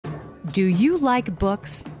Do you like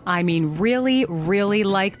books? I mean, really, really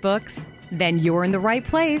like books? Then you're in the right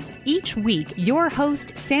place. Each week, your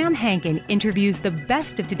host, Sam Hankin, interviews the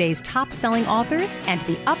best of today's top-selling authors and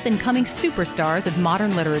the up-and-coming superstars of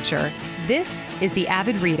modern literature. This is The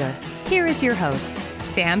Avid Reader. Here is your host,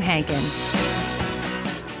 Sam Hankin.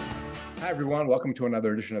 Hi, everyone. Welcome to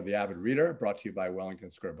another edition of The Avid Reader, brought to you by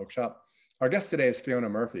Wellington Square Bookshop. Our guest today is Fiona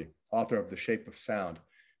Murphy, author of The Shape of Sound,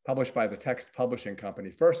 published by the Text Publishing Company,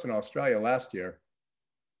 first in Australia last year,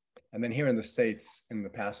 and then here in the States in the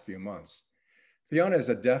past few months. Fiona is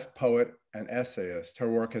a deaf poet and essayist. Her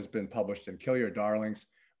work has been published in Kill Your Darlings,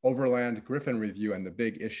 Overland, Griffin Review, and The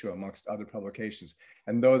Big Issue, amongst other publications.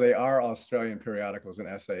 And though they are Australian periodicals and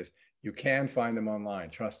essays, you can find them online,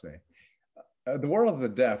 trust me. The world of the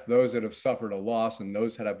deaf, those that have suffered a loss and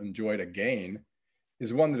those that have enjoyed a gain,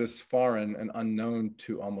 is one that is foreign and unknown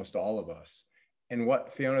to almost all of us. And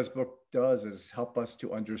what Fiona's book does is help us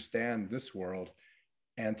to understand this world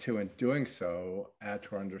and to, in doing so, add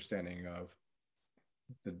to our understanding of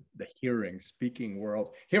the hearing world,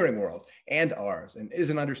 and ours, and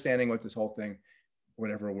isn't understanding what this whole thing,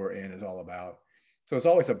 whatever we're in, is all about. So it's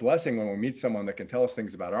always a blessing when we meet someone that can tell us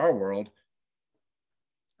things about our world.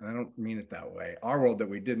 And I don't mean it that way, our world that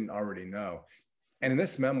we didn't already know. And in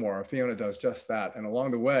this memoir, Fiona does just that. And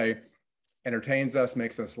along the way, entertains us,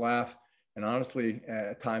 makes us laugh, and honestly,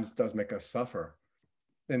 at times does make us suffer.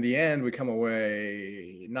 In the end, we come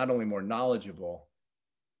away not only more knowledgeable,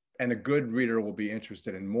 and a good reader will be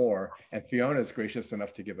interested in more. And Fiona is gracious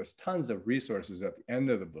enough to give us tons of resources at the end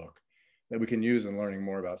of the book that we can use in learning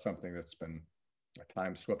more about something that's been at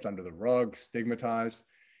times swept under the rug, stigmatized,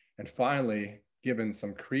 and finally given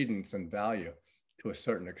some credence and value to a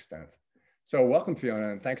certain extent. So welcome,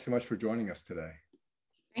 Fiona, and thanks so much for joining us today.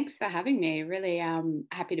 Thanks for having me. Really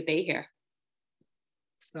happy to be here.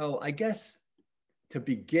 So I guess to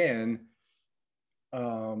begin,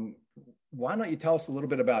 why don't you tell us a little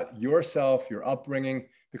bit about yourself, your upbringing,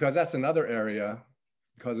 because that's another area,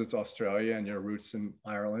 because it's Australia and your roots in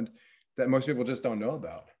Ireland, that most people just don't know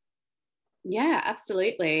about. Yeah,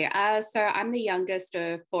 absolutely. So I'm the youngest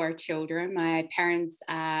of 4 children. My parents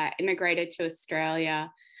immigrated to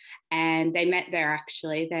Australia and they met there,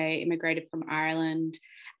 actually. They immigrated from Ireland.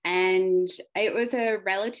 And it was a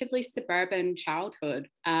relatively suburban childhood,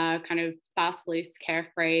 kind of fast, loose,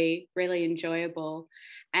 carefree, really enjoyable.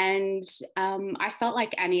 And I felt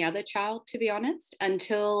like any other child, to be honest,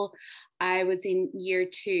 until I was in year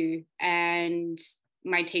 2 and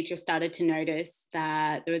my teacher started to notice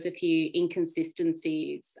that there was a few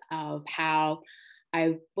inconsistencies of how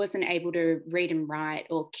I wasn't able to read and write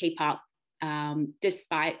or keep up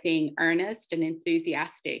despite being earnest and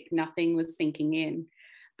enthusiastic. Nothing was sinking in.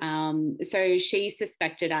 So she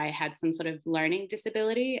suspected I had some sort of learning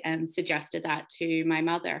disability and suggested that to my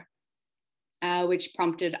mother, which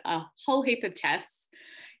prompted a whole heap of tests,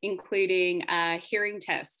 including a hearing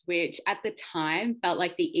test, which at the time felt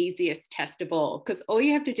like the easiest test of all, because all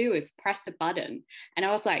you have to do is press a button. And I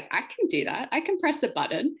was like, I can do that. I can press a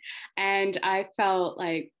button. And I felt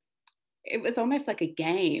like it was almost like a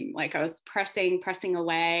game. Like I was pressing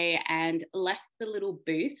away, and left the little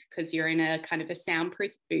booth, because you're in a kind of a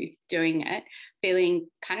soundproof booth doing it, feeling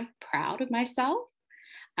kind of proud of myself.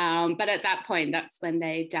 But at that point, that's when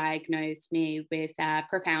they diagnosed me with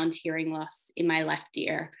profound hearing loss in my left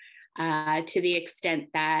ear, to the extent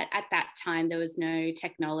that at that time there was no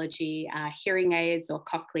technology, hearing aids or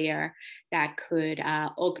cochlear that could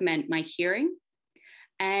augment my hearing.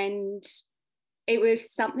 And it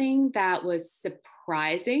was something that was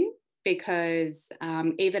surprising, because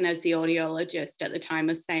even as the audiologist at the time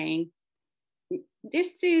was saying,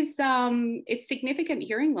 this is, it's significant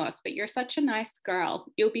hearing loss, but you're such a nice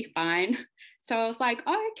girl, you'll be fine. So I was like,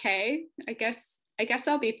 oh, okay, I guess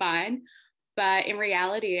I'll be fine. But in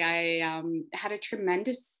reality, I had a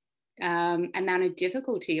tremendous amount of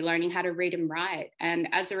difficulty learning how to read and write. And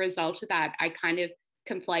as a result of that, I kind of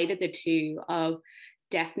conflated the two, of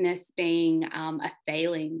deafness being a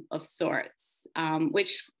failing of sorts,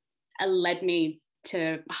 which led me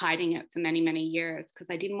to hiding it for many, many years, because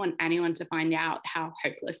I didn't want anyone to find out how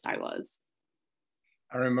hopeless I was.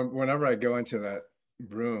 I remember whenever I go into that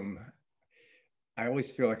room, I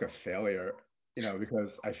always feel like a failure,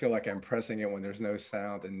 because I feel like I'm pressing it when there's no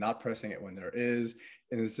sound and not pressing it when there is.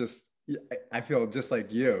 And it's just, I feel just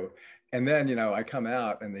like you. And then, I come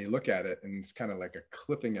out and they look at it and it's kind of like a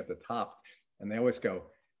clipping at the top. And they always go,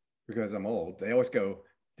 because I'm old, they always go,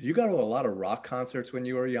 did you go to a lot of rock concerts when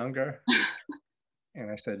you were younger?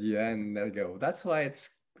 And I said, yeah. And they go, that's why it's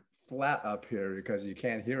flat up here, because you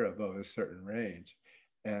can't hear above a certain range.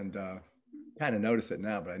 And kind of notice it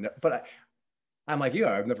now, but I'm like,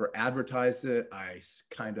 yeah, I've never advertised it. I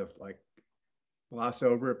kind of like gloss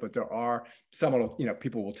over it, but there are someone will,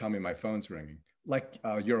 people will tell me my phone's ringing, like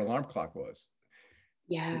your alarm clock was.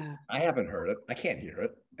 Yeah. I haven't heard it. I can't hear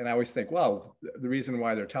it. And I always think, well, the reason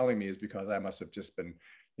why they're telling me is because I must have just been,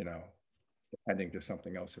 depending to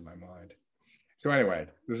something else in my mind. So anyway,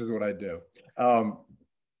 this is what I do.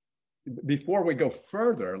 Before we go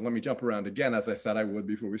further, let me jump around again, as I said I would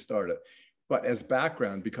before we started. But as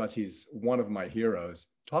background, because he's one of my heroes,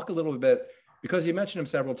 talk a little bit, because you mentioned him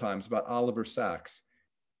several times, about Oliver Sacks,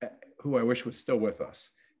 who I wish was still with us.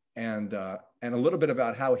 And a little bit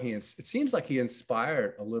about how it seems like he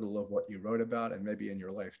inspired a little of what you wrote about, and maybe in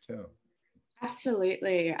your life too.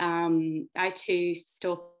 Absolutely. I too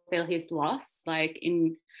still feel his loss. Like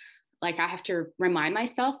I have to remind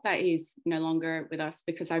myself that he's no longer with us,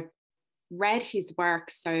 because I've read his work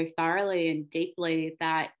so thoroughly and deeply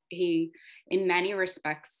that he, in many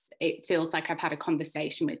respects, it feels like I've had a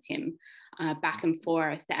conversation with him back and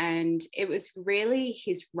forth. And it was really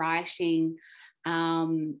his writing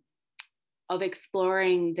of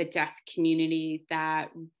exploring the deaf community that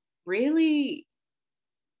really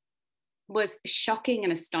was shocking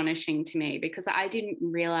and astonishing to me, because I didn't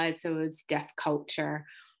realize there was deaf culture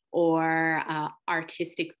or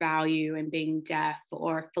artistic value in being deaf,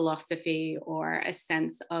 or philosophy, or a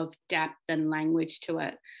sense of depth and language to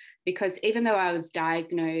it. Because even though I was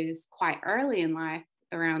diagnosed quite early in life,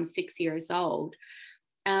 around 6 years old,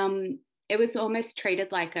 it was almost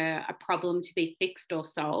treated like a problem to be fixed or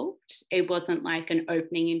solved. It wasn't like an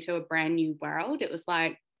opening into a brand new world. It was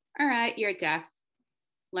like, all right, you're deaf,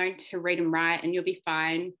 learn to read and write and you'll be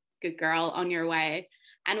fine. Good girl, on your way.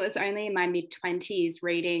 And it was only in my mid-20s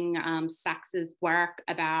reading Sacks's work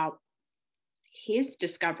about his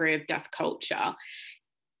discovery of deaf culture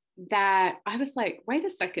that I was like, wait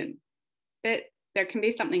a second, that there can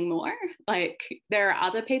be something more. Like, there are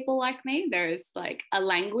other people like me. There's like a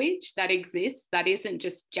language that exists that isn't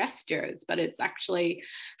just gestures, but it's actually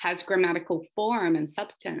has grammatical form and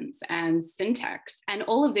substance and syntax. And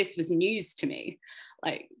all of this was news to me.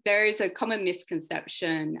 Like, there is a common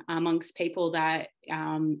misconception amongst people that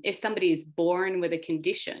if somebody is born with a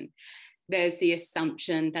condition, there's the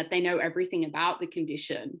assumption that they know everything about the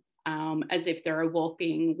condition, as if they're a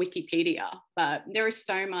walking Wikipedia. But there is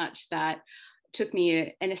so much that took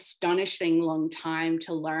me an astonishing long time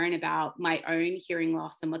to learn about my own hearing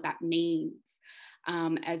loss and what that means,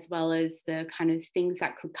 as well as the kind of things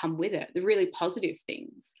that could come with it, the really positive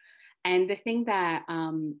things. And the thing that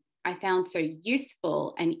I found so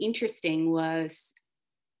useful and interesting was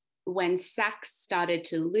when Sacks started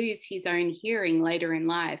to lose his own hearing later in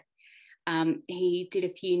life. He did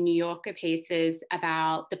a few New Yorker pieces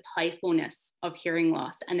about the playfulness of hearing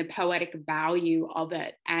loss and the poetic value of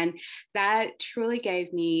it. And that truly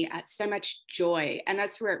gave me so much joy. And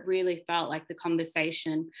that's where it really felt like the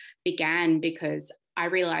conversation began, because I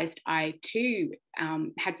realized I too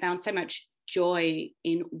had found so much joy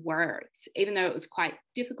in words, even though it was quite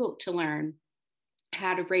difficult to learn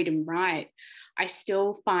how to read and write. I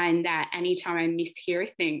still find that anytime I mishear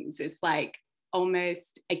things, it's like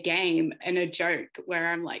almost a game and a joke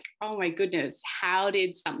where I'm like, oh my goodness, how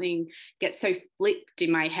did something get so flipped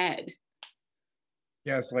in my head?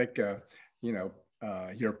 Yeah, it's like,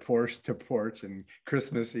 your porch to porch and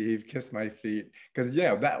Christmas Eve, kiss my feet. Because,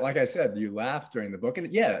 that, like I said, you laughed during the book,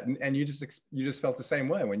 and and you just felt the same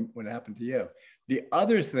way when it happened to you. The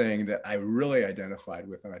other thing that I really identified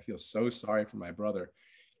with, and I feel so sorry for my brother,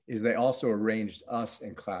 is they also arranged us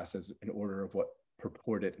in classes in order of what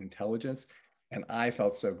purported intelligence. And I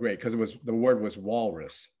felt so great because the word was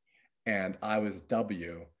walrus, and I was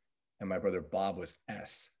W, and my brother Bob was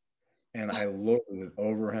S. And I looked it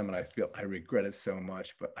over him, and I regret it so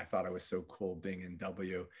much, but I thought I was so cool being in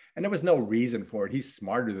W. And there was no reason for it. He's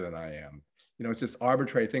smarter than I am. It's just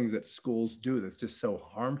arbitrary things that schools do that's just so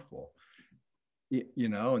harmful,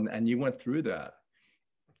 and you went through that.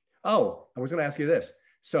 Oh, I was going to ask you this.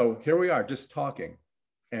 So here we are just talking,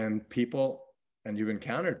 and people, and you've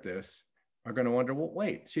encountered this, are going to wonder, well,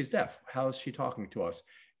 wait, she's deaf. How is she talking to us?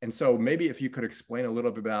 And so maybe if you could explain a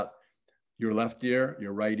little bit about your left ear,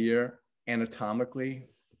 your right ear, anatomically,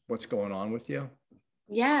 what's going on with you?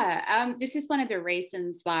 Yeah, this is one of the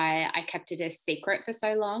reasons why I kept it a secret for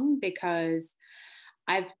so long, because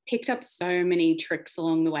I've picked up so many tricks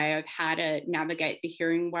along the way of how to navigate the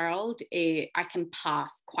hearing world. I can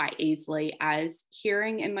pass quite easily as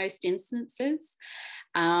hearing in most instances.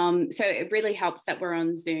 So it really helps that we're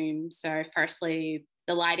on Zoom. So firstly,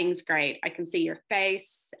 the lighting's great. I can see your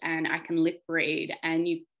face and I can lip read. And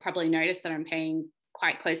you probably notice that I'm paying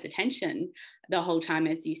quite close attention the whole time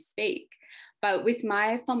as you speak. But with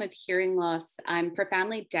my form of hearing loss, I'm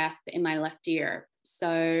profoundly deaf in my left ear.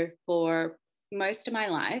 So for most of my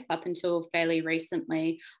life, up until fairly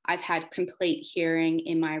recently, I've had complete hearing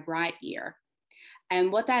in my right ear.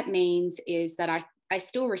 And what that means is that I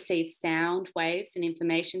still receive sound waves and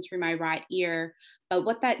information through my right ear. But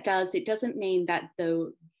what that does, it doesn't mean that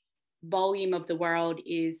the volume of the world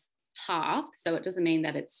is half. So it doesn't mean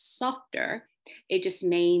that it's softer. It just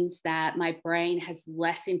means that my brain has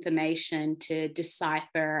less information to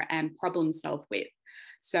decipher and problem solve with.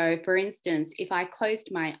 So, for instance, if I closed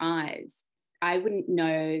my eyes, I wouldn't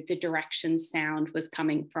know the direction sound was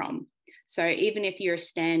coming from. So, even if you're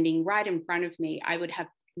standing right in front of me, I would have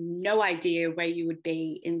no idea where you would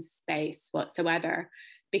be in space whatsoever.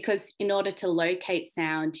 Because in order to locate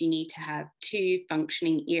sound, you need to have two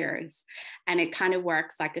functioning ears. And it kind of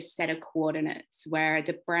works like a set of coordinates where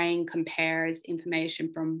the brain compares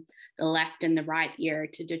information from the left and the right ear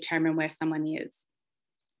to determine where someone is.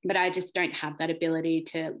 But I just don't have that ability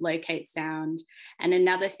to locate sound. And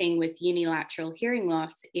another thing with unilateral hearing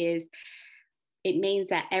loss is it means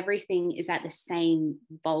that everything is at the same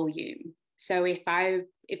volume. So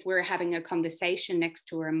if we're having a conversation next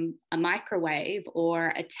to a microwave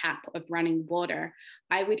or a tap of running water,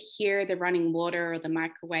 I would hear the running water or the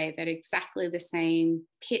microwave at exactly the same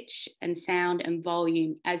pitch and sound and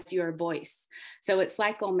volume as your voice. So it's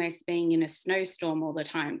like almost being in a snowstorm all the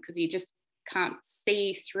time because you just can't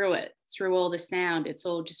see through it, through all the sound. It's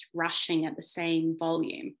all just rushing at the same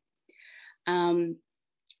volume.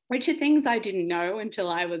 Which are things I didn't know until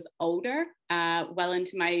I was older, well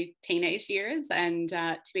into my teenage years. And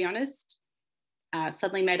to be honest,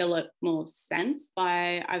 suddenly made a lot more sense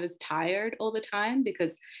why I was tired all the time,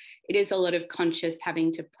 because it is a lot of conscious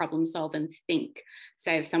having to problem solve and think.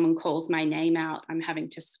 So if someone calls my name out, I'm having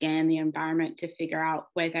to scan the environment to figure out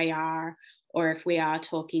where they are, or if we are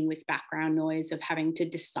talking with background noise, of having to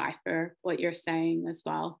decipher what you're saying as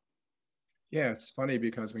well. Yeah, it's funny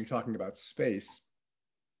because when you're talking about space,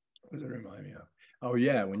 what does it remind me of? Oh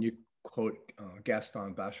yeah, when you quote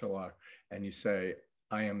Gaston Bachelard and you say,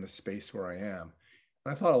 "I am the space where I am."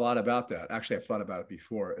 And I thought a lot about that. Actually, I've thought about it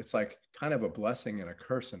before. It's like kind of a blessing and a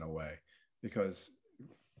curse in a way, because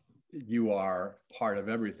you are part of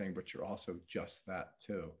everything, but you're also just that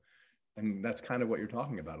too. And that's kind of what you're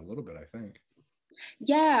talking about a little bit, I think.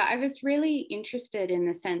 Yeah, I was really interested in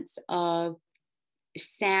the sense of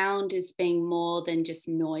sound as being more than just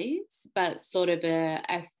noise, but sort of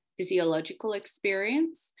a physiological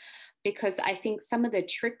experience. Because I think some of the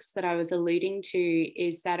tricks that I was alluding to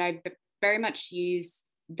is that I very much use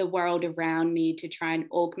the world around me to try and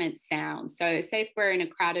augment sound. So say if we're in a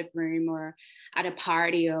crowded room or at a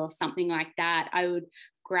party or something like that, I would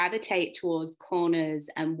gravitate towards corners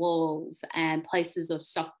and walls and places of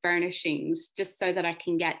soft furnishings just so that I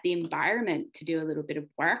can get the environment to do a little bit of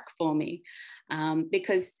work for me.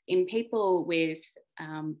 Because in people with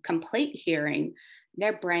complete hearing,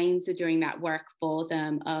 their brains are doing that work for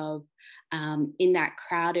them of in that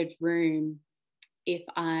crowded room, if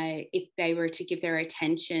they were to give their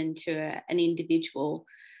attention to an individual,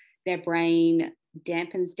 their brain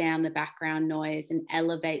dampens down the background noise and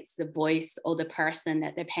elevates the voice or the person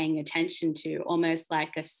that they're paying attention to, almost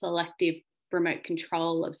like a selective remote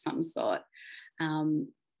control of some sort,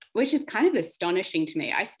 which is kind of astonishing to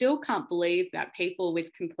me. I still can't believe that people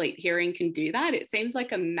with complete hearing can do that. It seems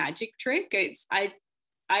like a magic trick.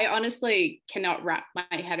 I honestly cannot wrap my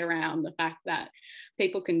head around the fact that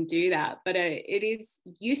people can do that, but it is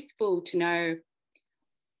useful to know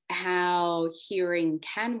how hearing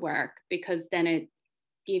can work, because then it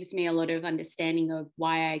gives me a lot of understanding of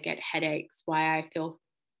why I get headaches, why I feel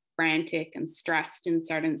frantic and stressed in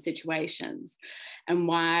certain situations, and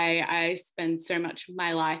why I spend so much of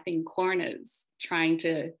my life in corners trying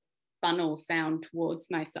to funnel sound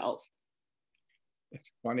towards myself.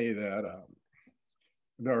 It's funny that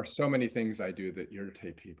there are so many things I do that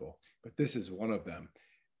irritate people, but this is one of them.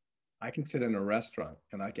 I can sit in a restaurant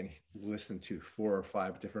and I can listen to 4 or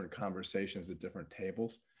 5 different conversations at different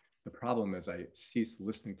tables. The problem is I cease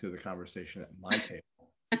listening to the conversation at my table.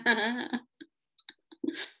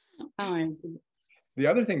 Oh, the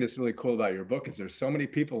other thing that's really cool about your book is there's so many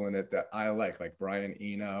people in it that I like Brian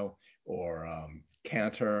Eno or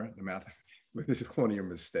Cantor, the math. This is one of your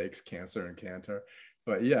mistakes, Cancer and Cantor.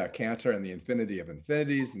 But yeah, Cantor and the infinity of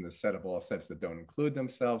infinities and the set of all sets that don't include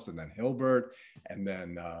themselves, and then Hilbert, and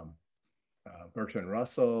then Bertrand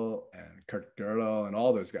Russell and Kurt Gödel and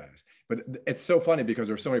all those guys. But it's so funny because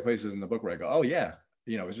there's so many places in the book where I go, oh yeah,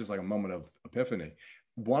 it's just like a moment of epiphany.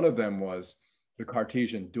 One of them was the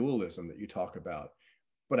Cartesian dualism that you talk about.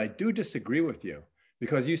 But I do disagree with you,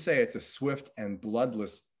 because you say it's a swift and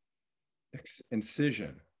bloodless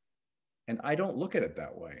incision. And I don't look at it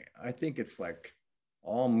that way. I think it's like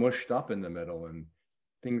all mushed up in the middle and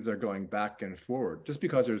things are going back and forward just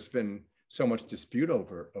because there's been so much dispute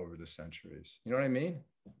over the centuries. You know what I mean?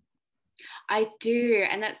 I do.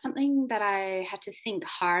 And that's something that I had to think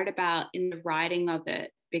hard about in the writing of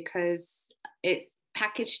it, because it's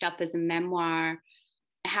packaged up as a memoir.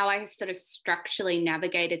 How I sort of structurally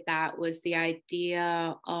navigated that was the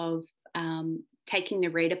idea of taking the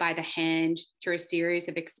reader by the hand through a series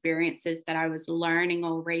of experiences that I was learning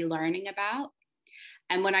or relearning about.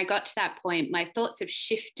 And when I got to that point, my thoughts have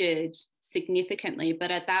shifted significantly.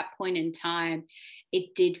 But at that point in time,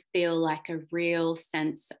 it did feel like a real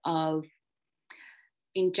sense of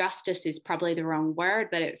injustice is probably the wrong word,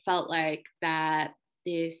 but it felt like that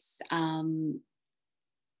this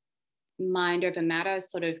mind over matter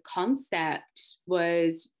sort of concept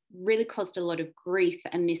was really caused a lot of grief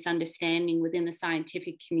and misunderstanding within the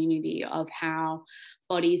scientific community of how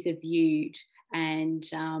bodies are viewed. And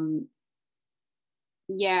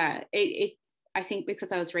I think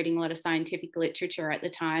because I was reading a lot of scientific literature at the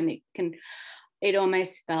time, it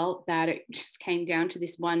almost felt that it just came down to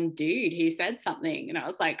this one dude who said something. And I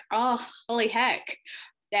was like, oh, holy heck.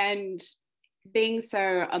 And being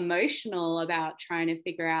so emotional about trying to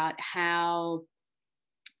figure out how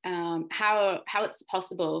it's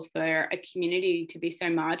possible for a community to be so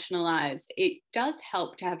marginalized, it does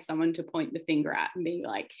help to have someone to point the finger at and be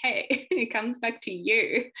like, hey, it comes back to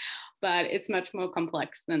you. But it's much more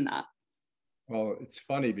complex than that. Well, it's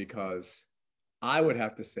funny because I would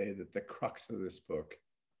have to say that the crux of this book,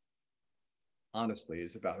 honestly,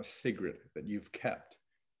 is about a secret that you've kept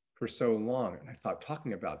for so long. And I thought,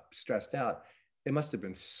 talking about stressed out, it must have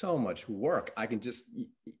been so much work. I can just,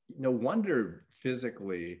 no wonder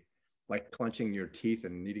physically, like clenching your teeth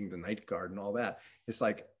and needing the night guard and all that. It's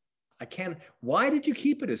like, why did you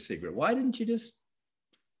keep it a secret? Why didn't you just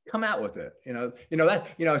come out with it?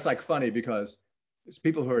 It's like funny because it's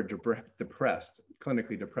people who are depressed,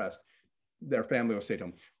 clinically depressed, their family will say to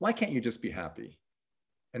them, why can't you just be happy?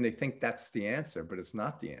 And they think that's the answer, but it's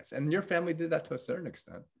not the answer. And your family did that to a certain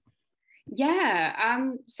extent. Yeah.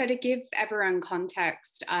 So to give everyone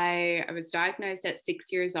context, I was diagnosed at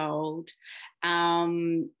 6 years old.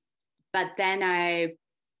 But then I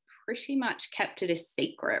pretty much kept it a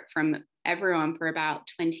secret from everyone for about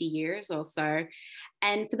 20 years or so.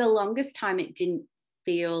 And for the longest time, it didn't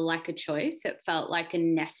feel like a choice. It felt like a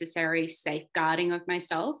necessary safeguarding of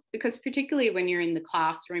myself, because particularly when you're in the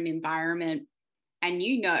classroom environment and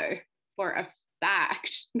you know for a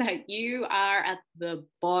fact that you are at the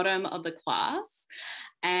bottom of the class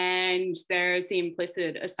and there's the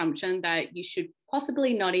implicit assumption that you should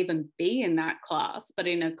possibly not even be in that class, but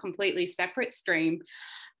in a completely separate stream,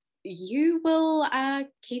 you will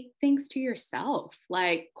keep things to yourself,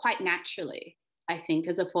 like quite naturally, I think,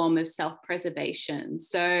 as a form of self-preservation.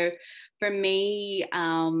 So for me,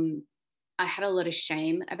 I had a lot of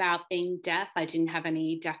shame about being deaf. I didn't have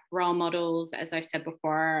any deaf role models. As I said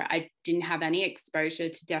before, I didn't have any exposure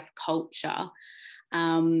to deaf culture.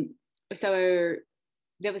 So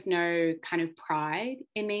there was no kind of pride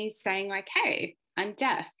in me saying like, hey, I'm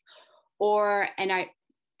deaf. And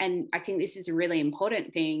I think this is a really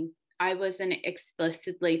important thing. I wasn't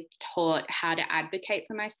explicitly taught how to advocate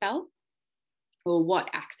for myself or what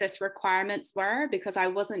access requirements were, because I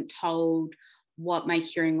wasn't told what my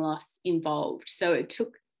hearing loss involved. So it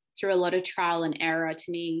took through a lot of trial and error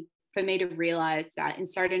for me to realize that in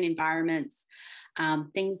certain environments,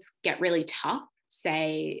 things get really tough,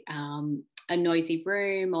 say a noisy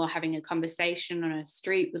room or having a conversation on a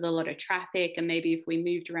street with a lot of traffic. And maybe if we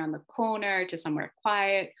moved around the corner to somewhere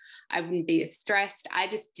quiet, I wouldn't be as stressed. I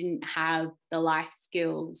just didn't have the life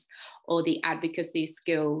skills or the advocacy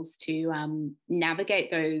skills to navigate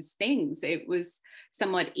those things. It was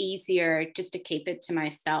somewhat easier just to keep it to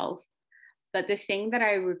myself. But the thing that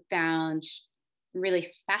I found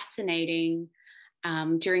really fascinating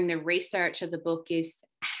during the research of the book is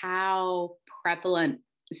how prevalent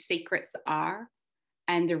secrets are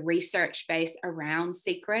and the research base around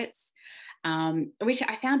secrets. Which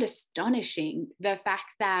I found astonishing, the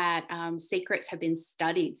fact that secrets have been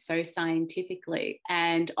studied so scientifically.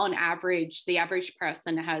 And on average, the average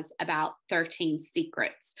person has about 13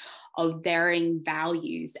 secrets of varying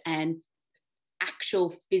values and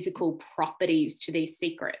actual physical properties to these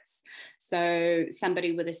secrets. So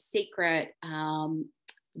somebody with a secret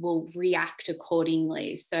will react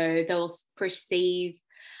accordingly. So they'll perceive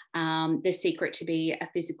the secret to be a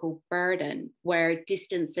physical burden, where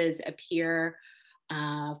distances appear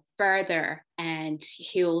further and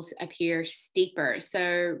hills appear steeper.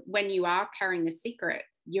 So when you are carrying a secret,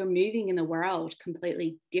 you're moving in the world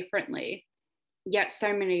completely differently. Yet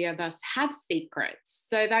so many of us have secrets.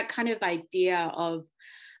 So that kind of idea of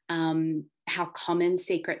how common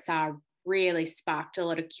secrets are really sparked a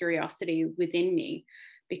lot of curiosity within me,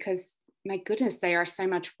 because my goodness, they are so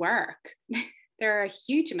much work. They're a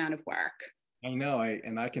huge amount of work. I know,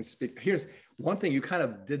 and I can speak. Here's one thing, you kind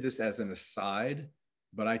of did this as an aside,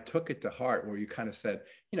 but I took it to heart, where you kind of said,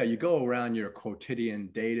 you go around your quotidian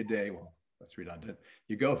day-to-day, well, that's redundant.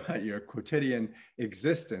 You go about your quotidian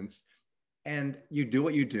existence and you do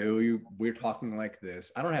what you do. We're talking like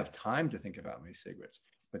this. I don't have time to think about my secrets.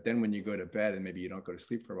 But then when you go to bed and maybe you don't go to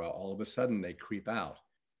sleep for a while, all of a sudden they creep out.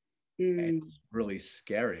 And it's really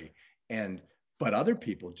scary. But other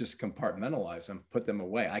people just compartmentalize them, put them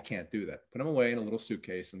away. I can't do that. Put them away in a little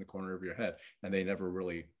suitcase in the corner of your head, and they never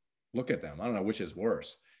really look at them. I don't know which is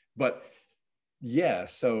worse. But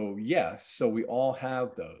so we all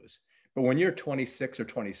have those. But when you're 26 or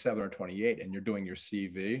 27 or 28 and you're doing your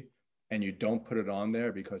CV and you don't put it on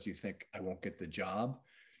there because you think, I won't get the job,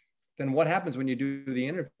 then what happens when you do the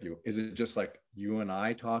interview? Is it just like you and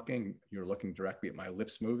I talking, you're looking directly at my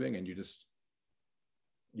lips moving, and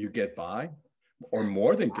you get by? Or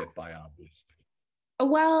more than get by, obviously?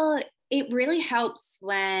 Well, it really helps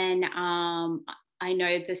when I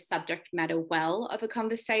know the subject matter well of a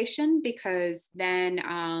conversation, because then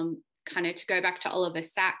kind of to go back to Oliver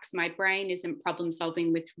Sacks, my brain isn't problem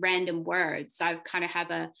solving with random words. I kind of have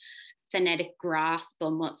a phonetic grasp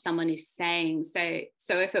on what someone is saying.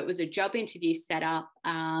 So if it was a job interview set up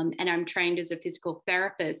and I'm trained as a physical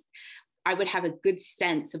therapist, I would have a good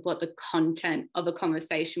sense of what the content of a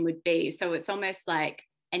conversation would be. So it's almost like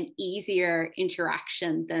an easier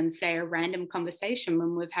interaction than, say, a random conversation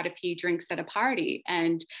when we've had a few drinks at a party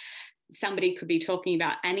and somebody could be talking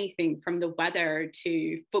about anything from the weather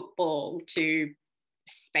to football to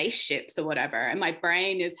spaceships or whatever. And my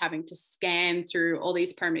brain is having to scan through all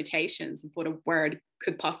these permutations of what a word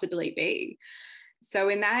could possibly be. So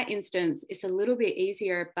in that instance, it's a little bit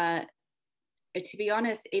easier, but to be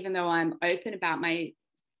honest, even though I'm open about my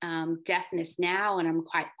deafness now and I'm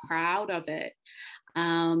quite proud of it,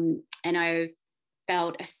 and I've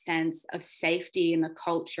felt a sense of safety in the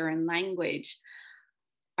culture and language,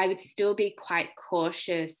 I would still be quite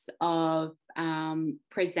cautious of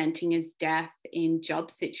presenting as deaf in job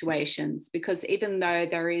situations, because even though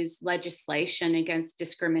there is legislation against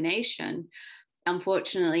discrimination,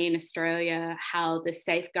 unfortunately, in Australia, how the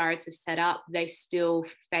safeguards are set up, they still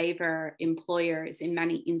favour employers in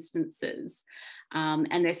many instances.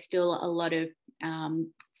 And there's still a lot of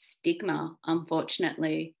stigma,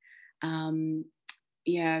 unfortunately. So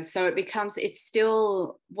it's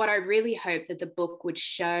still, what I really hope that the book would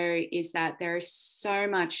show is that there is so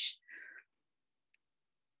much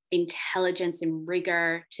intelligence and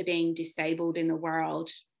rigor to being disabled in the world,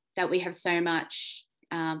 that we have so much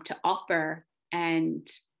to offer. And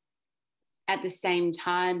at the same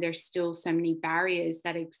time, there's still so many barriers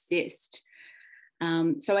that exist.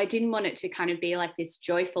 So I didn't want it to kind of be like this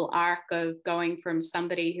joyful arc of going from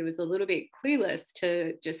somebody who was a little bit clueless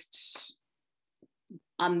to just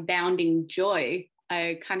unbounding joy.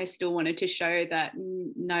 I kind of still wanted to show that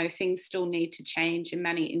no, things still need to change in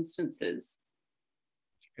many instances.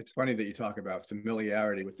 It's funny that you talk about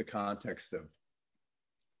familiarity with the context of,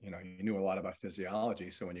 you knew a lot about physiology.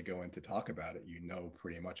 So when you go in to talk about it, you know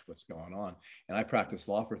pretty much what's going on. And I practiced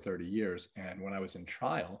law for 30 years. And when I was in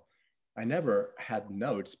trial, I never had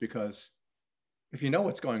notes, because if you know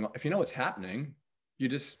what's going on, if you know what's happening, you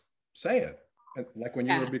just say it. And like when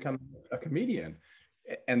you were becoming a comedian,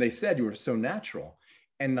 and they said you were so natural,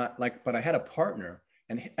 and not like, but I had a partner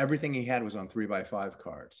and everything he had was on 3x5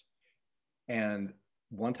 cards. And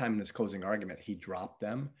one time in his closing argument, he dropped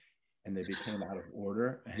them and they became out of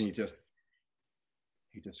order, and he just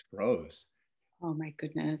froze. Oh my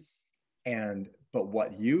goodness. But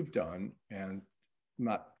what you've done, and I'm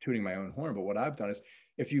not tooting my own horn, but what I've done is,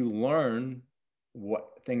 if you learn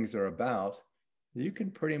what things are about, you can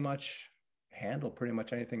pretty much handle pretty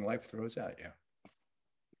much anything life throws at you.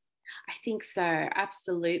 I think so,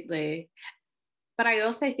 absolutely. But I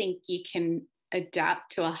also think you can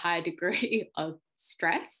adapt to a high degree of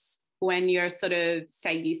stress when you're sort of,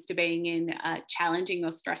 say, used to being in challenging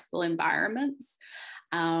or stressful environments.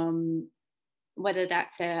 Whether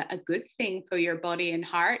that's a good thing for your body and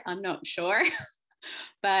heart, I'm not sure.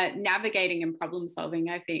 But navigating and problem solving,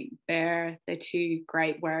 I think they're two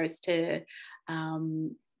great words to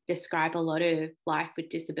describe a lot of life with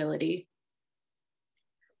disability.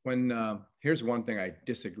 Here's one thing I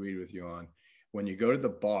disagreed with you on. When you go to the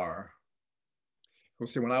bar, we'll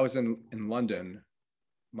see, when I was in London,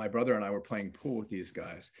 my brother and I were playing pool with these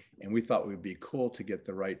guys, and we thought it would be cool to get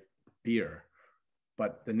the right beer,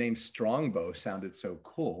 but the name Strongbow sounded so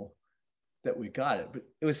cool that we got it. But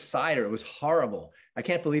it was cider. It was horrible. I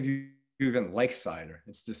can't believe you even like cider.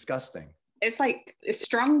 It's disgusting. It's like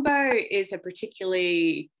Strongbow is a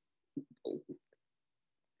particularly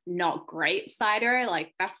not great cider.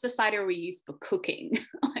 Like that's the cider we use for cooking.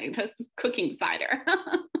 Like that's cooking cider.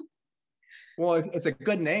 Well, it's a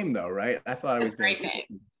good name though, right? I thought it was great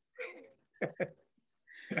name.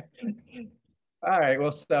 All right.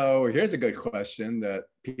 Well, so here's a good question that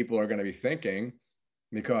people are going to be thinking,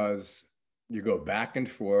 because you go back and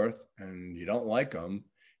forth and you don't like them,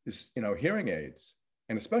 is, hearing aids,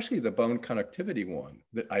 and especially the bone conductivity one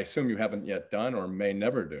that I assume you haven't yet done or may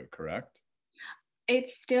never do, correct?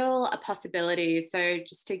 It's still a possibility. So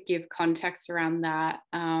just to give context around that,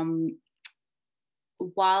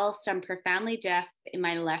 whilst I'm profoundly deaf in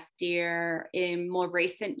my left ear, in more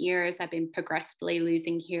recent years, I've been progressively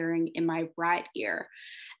losing hearing in my right ear.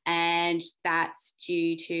 And that's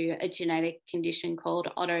due to a genetic condition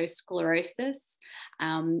called otosclerosis,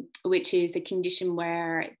 which is a condition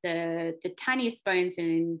where the tiniest bones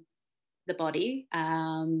in the body,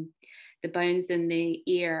 the bones in the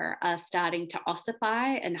ear, are starting to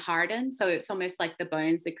ossify and harden. So it's almost like the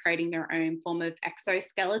bones are creating their own form of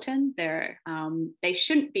exoskeleton. They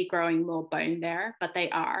shouldn't be growing more bone there, but they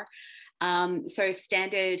are. So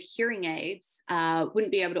standard hearing aids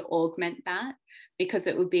wouldn't be able to augment that, because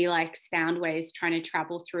it would be like sound waves trying to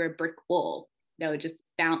travel through a brick wall. They would just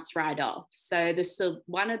bounce right off. So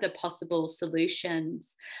one of the possible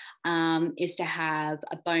solutions is to have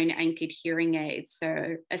a bone-anchored hearing aid.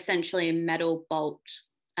 So essentially a metal bolt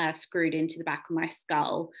screwed into the back of my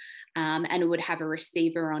skull, and it would have a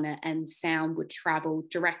receiver on it, and sound would travel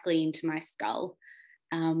directly into my skull.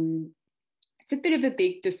 It's a bit of a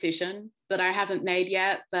big decision that I haven't made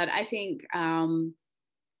yet, but I think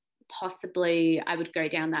possibly I would go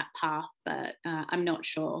down that path, but I'm not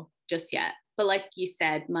sure just yet. But like you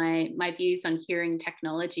said, my views on hearing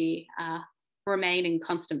technology remain in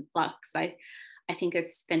constant flux. I think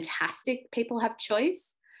it's fantastic people have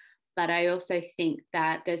choice, but I also think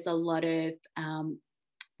that there's a lot of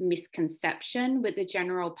misconception with the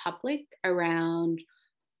general public around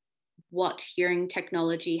what hearing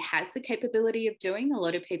technology has the capability of doing. A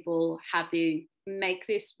lot of people have to make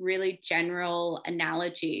this really general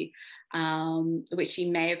analogy, which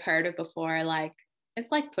you may have heard of before, like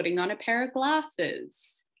it's like putting on a pair of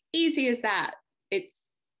glasses. Easy as that. It's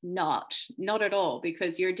not at all,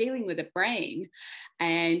 because you're dealing with a brain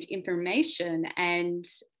and information, and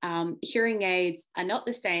hearing aids are not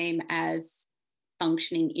the same as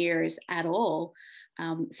functioning ears at all.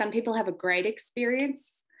 Some people have a great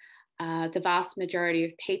experience. The vast majority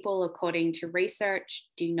of people, according to research,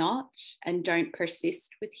 do not and don't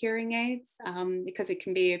persist with hearing aids, because it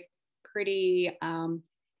can be a pretty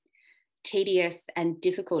tedious and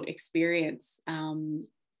difficult experience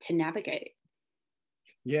to navigate.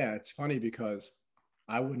 Yeah, it's funny because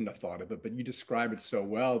I wouldn't have thought of it, but you describe it so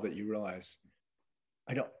well that you realize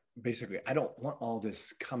I don't want all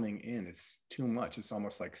this coming in. It's too much. It's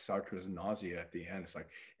almost like Sartre's nausea at the end. It's like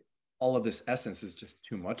all of this essence is just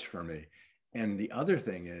too much for me. And the other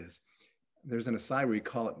thing is, there's an aside where we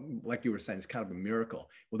call it, like you were saying, it's kind of a miracle.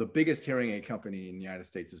 Well, the biggest hearing aid company in the United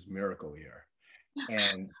States is Miracle Ear.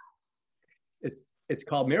 And it's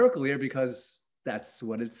called Miracle Ear because that's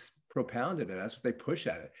what it's propounded, and that's what they push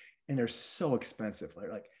at it. And they're so expensive.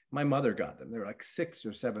 Like my mother got them. They're like $6,000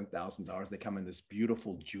 or $7,000. They come in this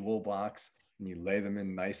beautiful jewel box, and you lay them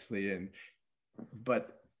in nicely.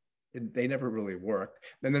 But they never really work.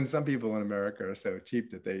 And then some people in America are so cheap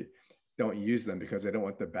that they don't use them because they don't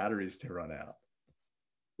want the batteries to run out.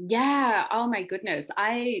 Yeah. Oh my goodness.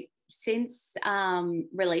 Since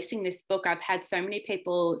releasing this book, I've had so many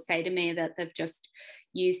people say to me that they've just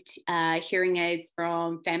used hearing aids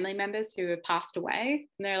from family members who have passed away.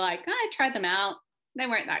 And they're like, I tried them out. They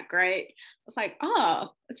weren't that great. It's like,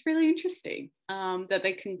 oh, it's really interesting that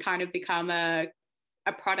they can kind of become a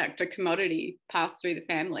product, a commodity passed through the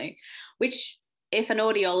family, which if an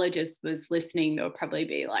audiologist was listening, they'll probably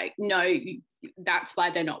be like, no, that's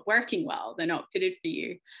why they're not working well. They're not fitted for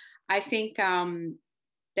you. I think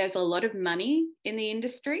there's a lot of money in the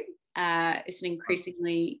industry. It's an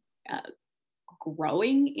increasingly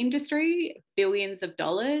growing industry, billions of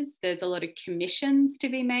dollars. There's a lot of commissions to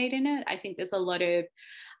be made in it. I think there's a lot of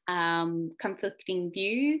conflicting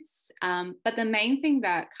views. But the main thing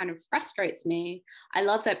that kind of frustrates me, I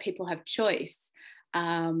love that people have choice.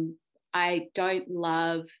 I don't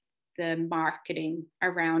love the marketing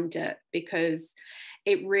around it because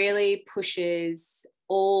it really pushes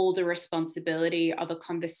all the responsibility of a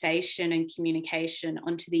conversation and communication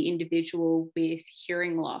onto the individual with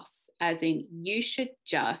hearing loss, as in, you should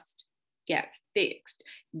just get fixed.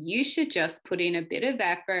 You should just put in a bit of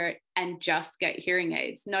effort and just get hearing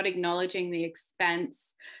aids, not acknowledging the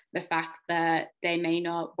expense, the fact that they may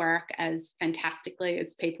not work as fantastically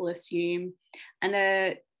as people assume, and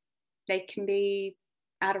that they can be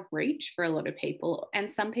out of reach for a lot of people.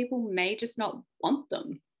 And some people may just not want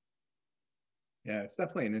them. Yeah, it's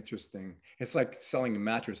definitely an interesting, it's like selling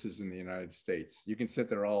mattresses in the United States. You can sit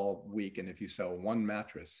there all week, and if you sell one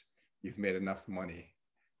mattress, you've made enough money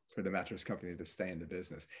for the mattress company to stay in the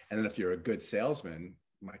business. And then if you're a good salesman,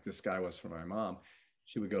 like this guy was for my mom,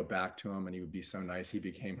 she would go back to him and he would be so nice. He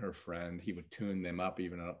became her friend. He would tune them up,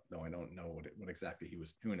 even though I don't know what exactly he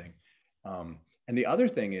was tuning. And the other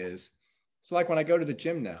thing is, so like when I go to the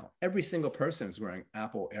gym now, every single person is wearing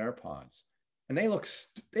Apple AirPods. And they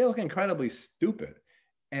look incredibly stupid,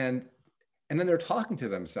 and then they're talking to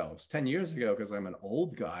themselves. 10 years ago, because I'm an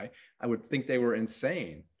old guy, I would think they were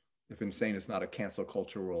insane. If insane is not a cancel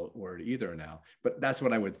culture word either now, but that's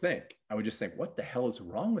what I would think. I would just think, what the hell is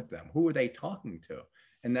wrong with them? Who are they talking to?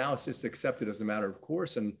 And now it's just accepted as a matter of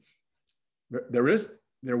course. And there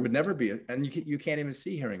would never be, and you can't even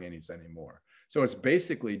see hearing aids anymore. So it's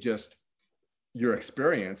basically just your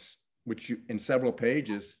experience, which you, in several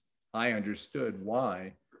pages, I understood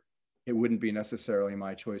why it wouldn't be necessarily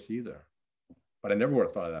my choice either. But I never would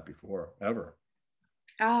have thought of that before, ever.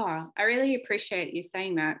 Oh, I really appreciate you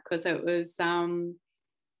saying that, because it was,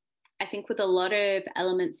 I think with a lot of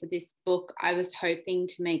elements of this book, I was hoping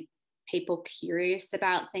to make people curious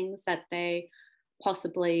about things that they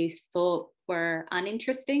possibly thought were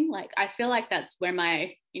uninteresting. Like, I feel like that's where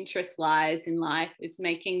my interest lies in life, is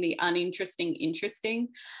making the uninteresting interesting.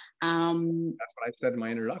 That's what I said in my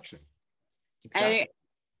introduction. Exactly.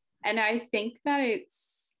 And I think that it's,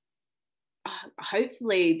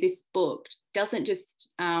 hopefully this book doesn't just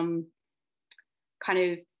kind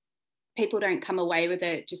of, people don't come away with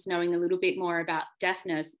it just knowing a little bit more about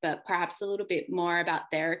deafness, but perhaps a little bit more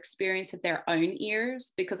about their experience of their own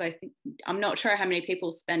ears, because I'm not sure how many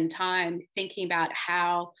people spend time thinking about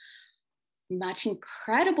how much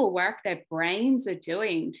incredible work their brains are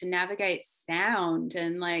doing to navigate sound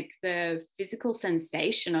and like the physical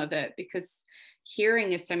sensation of it, because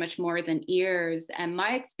hearing is so much more than ears. And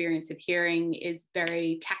my experience of hearing is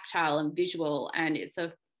very tactile and visual, and it's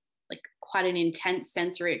quite an intense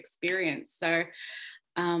sensory experience. So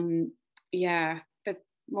yeah, but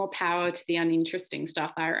more power to the uninteresting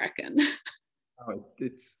stuff, I reckon. Oh,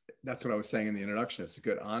 that's what I was saying in the introduction. It's a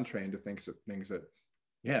good entree into things that,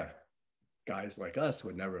 yeah, guys like us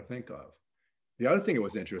would never think of. The other thing that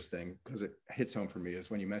was interesting, because it hits home for me, is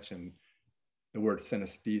when you mentioned the word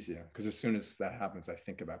synesthesia, because as soon as that happens, I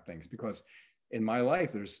think about things. Because in my life,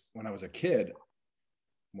 when I was a kid,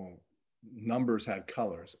 well, numbers had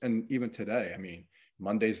colors. And even today, I mean,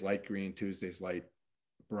 Monday's light green, Tuesday's light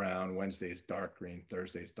brown, Wednesday's dark green,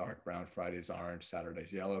 Thursday's dark brown, Friday's orange,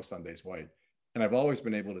 Saturday's yellow, Sunday's white. And I've always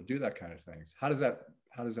been able to do that kind of things. How does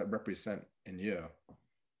that represent in you?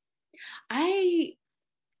 I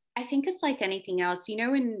think it's like anything else, you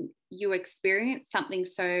know, when you experience something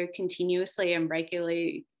so continuously and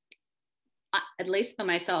regularly, at least for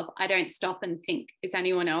myself, I don't stop and think, is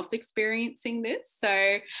anyone else experiencing this? So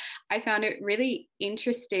I found it really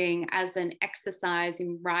interesting as an exercise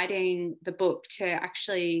in writing the book to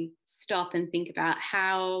actually stop and think about,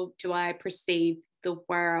 how do I perceive the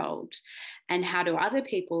world and how do other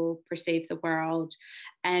people perceive the world,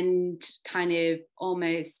 and kind of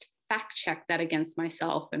almost fact check that against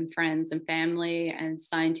myself and friends and family and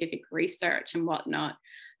scientific research and whatnot.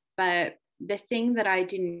 But the thing that I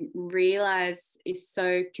didn't realize is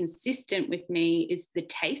so consistent with me is the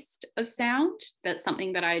taste of sound. That's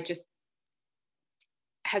something that I just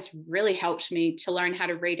has really helped me to learn how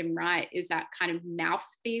to read and write, is that kind of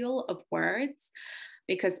mouthfeel of words.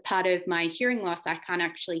 Because part of my hearing loss, I can't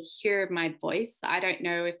actually hear my voice. I don't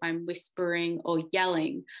know if I'm whispering or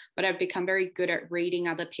yelling, but I've become very good at reading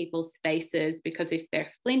other people's faces, because if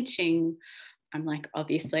they're flinching, I'm like,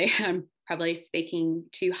 obviously, I'm probably speaking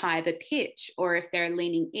too high of a pitch, or if they're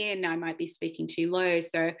leaning in, I might be speaking too low.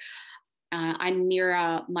 So I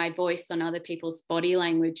mirror my voice on other people's body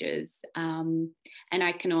languages. And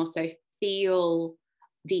I can also feel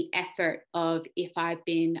the effort of if I've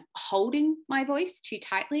been holding my voice too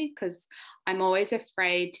tightly, because I'm always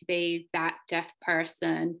afraid to be that deaf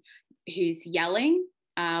person who's yelling,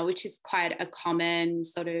 which is quite a common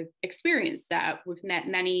sort of experience, that we've met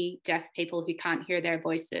many deaf people who can't hear their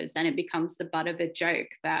voices, and it becomes the butt of a joke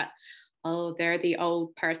that, oh, they're the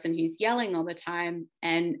old person who's yelling all the time.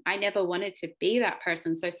 And I never wanted to be that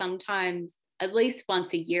person. So sometimes, at least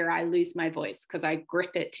once a year, I lose my voice because I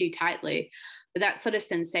grip it too tightly. But that sort of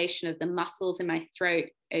sensation of the muscles in my throat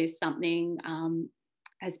is something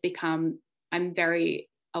has become, I'm very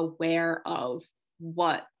aware of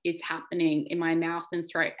what is happening in my mouth and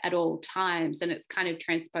throat at all times. And it's kind of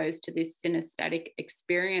transposed to this synesthetic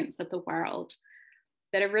experience of the world.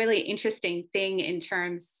 That a really interesting thing in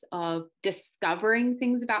terms of discovering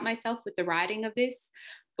things about myself with the writing of this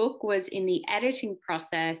book was in the editing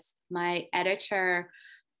process. My editor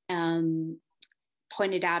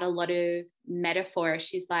pointed out a lot of metaphors.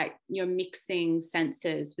 She's like, you're mixing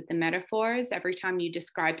senses with the metaphors. Every time you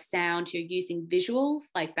describe sound, you're using visuals.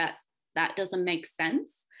 Like that doesn't make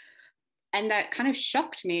sense. And that kind of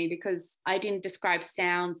shocked me because I didn't describe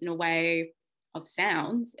sounds in a way of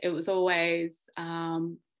sounds. It was always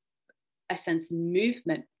a sense of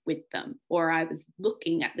movement with them, or I was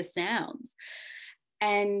looking at the sounds.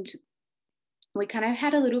 And we kind of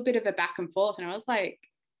had a little bit of a back and forth, and I was like,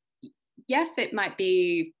 yes, it might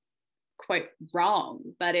be quite wrong,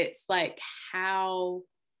 but it's like how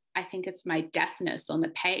I think it's my deafness on the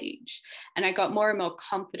page. And I got more and more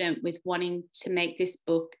confident with wanting to make this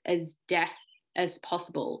book as deaf as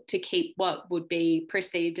possible, to keep what would be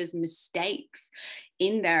perceived as mistakes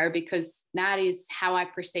in there, because that is how I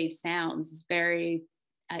perceive sounds, is very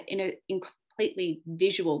in completely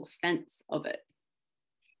visual sense of it.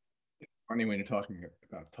 It's funny when you're talking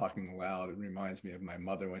about talking loud. It reminds me of my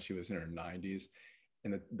mother when she was in her 90s,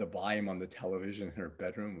 and the volume on the television in her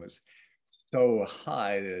bedroom was so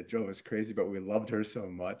high that it drove us crazy, but we loved her so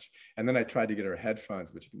much. And then I tried to get her headphones,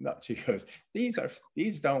 but she goes,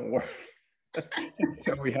 these don't work.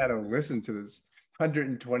 So we had to listen to this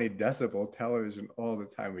 120 decibel television all the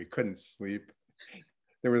time. We couldn't sleep.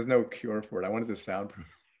 There was no cure for it. I wanted to soundproof.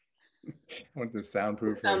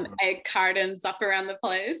 Some egg cartons up around the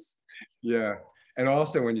place. Yeah. And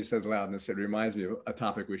also when you said loudness, it reminds me of a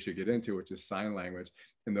topic we should get into, which is sign language.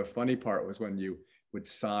 And the funny part was when you would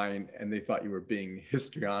sign and they thought you were being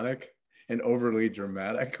histrionic and overly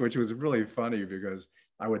dramatic, which was really funny because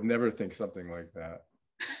I would never think something like that.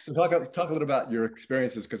 So talk a little about your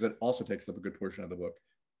experiences, because it also takes up a good portion of the book.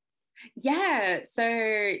 Yeah,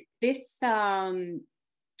 so this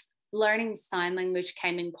learning sign language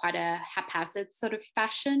came in quite a haphazard sort of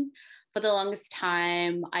fashion. For the longest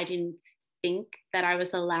time, I didn't think that I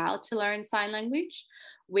was allowed to learn sign language,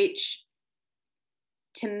 which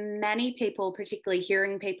to many people, particularly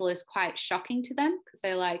hearing people, is quite shocking to them because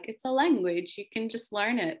they're like, it's a language, you can just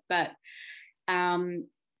learn it. But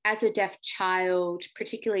as a deaf child,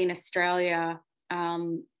 particularly in Australia,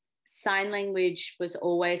 sign language was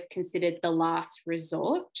always considered the last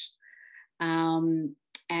resort.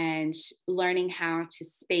 And learning how to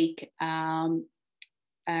speak and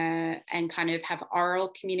kind of have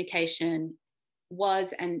oral communication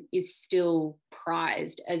was and is still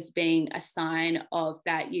prized as being a sign of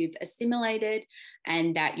that you've assimilated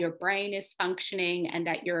and that your brain is functioning and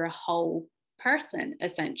that you're a whole person,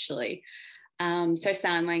 essentially. So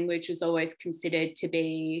sign language was always considered to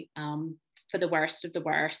be, for the worst of the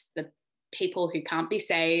worst, the people who can't be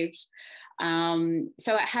saved.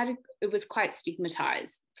 So it was quite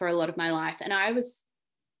stigmatized for a lot of my life. And I was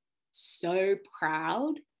so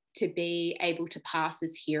proud to be able to pass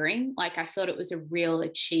as hearing. Like, I thought it was a real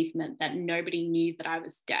achievement that nobody knew that I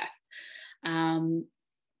was deaf,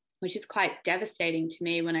 which is quite devastating to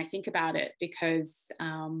me when I think about it, because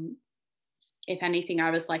if anything,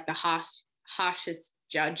 I was like the harshest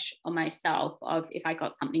judge on myself of if I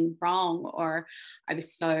got something wrong, or I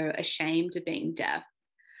was so ashamed of being deaf.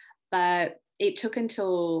 But it took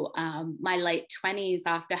until my late 20s,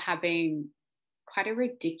 after having quite a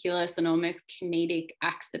ridiculous and almost comedic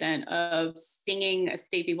accident of singing a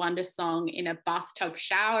Stevie Wonder song in a bathtub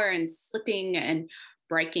shower and slipping and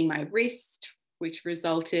breaking my wrist, which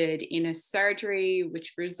resulted in a surgery,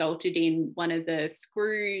 which resulted in one of the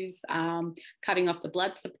screws cutting off the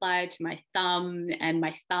blood supply to my thumb, and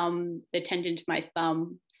my thumb, the tendon to my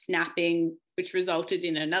thumb snapping, which resulted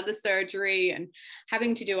in another surgery, and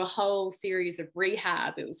having to do a whole series of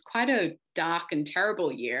rehab. It was quite a dark and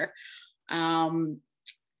terrible year,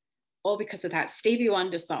 all because of that Stevie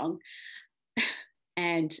Wonder song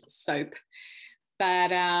and soap.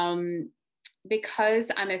 But because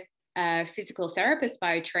I'm a physical therapist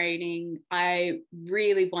by training, I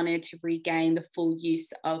really wanted to regain the full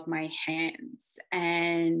use of my hands.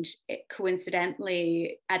 And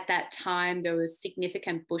coincidentally, at that time, there was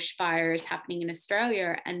significant bushfires happening in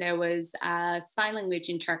Australia, and there was sign language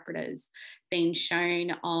interpreters been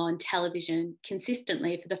shown on television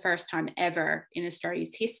consistently for the first time ever in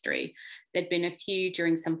Australia's history. There'd been a few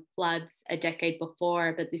during some floods a decade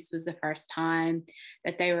before, but this was the first time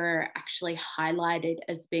that they were actually highlighted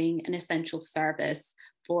as being an essential service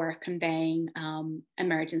for conveying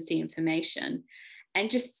emergency information.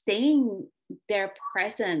 And just seeing their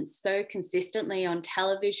presence so consistently on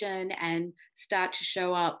television and start to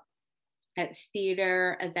show up at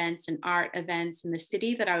theatre events and art events in the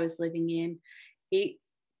city that I was living in, it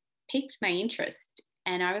piqued my interest.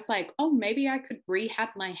 And I was like, oh, maybe I could rehab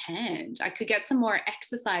my hand. I could get some more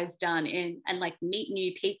exercise done and like meet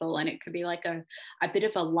new people. And it could be like a bit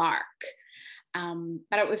of a lark.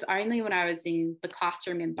 But it was only when I was in the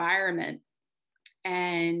classroom environment,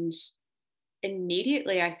 and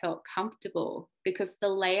immediately I felt comfortable because the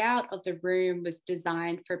layout of the room was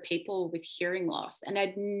designed for people with hearing loss. And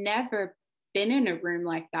I'd never been in a room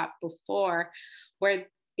like that before, where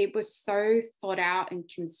it was so thought out and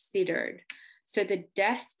considered. So the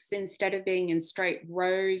desks, instead of being in straight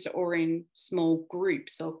rows or in small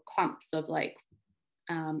groups or clumps of like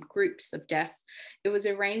groups of desks, it was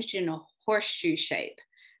arranged in a horseshoe shape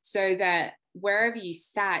so that wherever you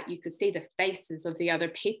sat, you could see the faces of the other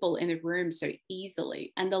people in the room so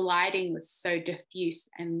easily. And the lighting was so diffuse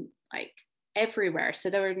and like everywhere. So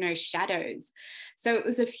there were no shadows. So it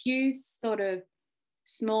was a few sort of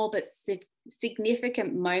small but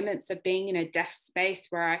significant moments of being in a deaf space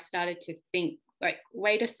where I started to think, like,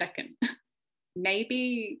 wait a second,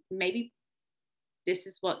 maybe this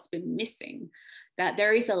is what's been missing, that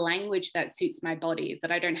there is a language that suits my body,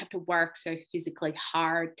 that I don't have to work so physically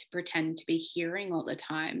hard to pretend to be hearing all the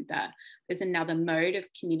time, that there's another mode of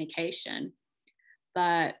communication.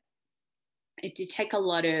 But it did take a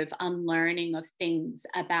lot of unlearning of things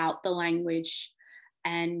about the language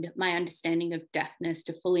and my understanding of deafness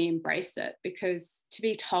to fully embrace it, because to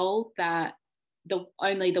be told that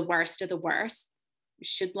only the worst of the worst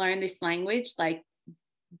should learn this language, like,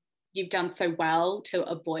 you've done so well to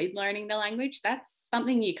avoid learning the language, that's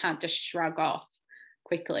something you can't just shrug off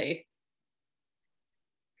quickly.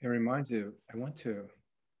 It reminds you, I was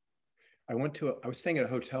staying at a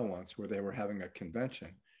hotel once where they were having a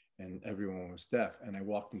convention and everyone was deaf. And I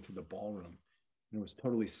walked into the ballroom and it was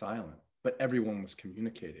totally silent, but everyone was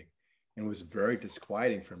communicating. And it was very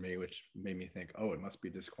disquieting for me, which made me think, oh, it must be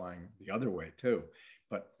disquieting the other way too.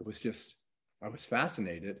 But it was just, I was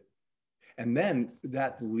fascinated. And then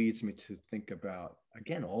that leads me to think about,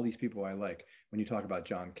 again, all these people I like. When you talk about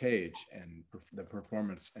John Cage and the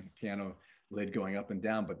performance and piano lid going up and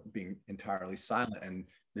down, but being entirely silent, and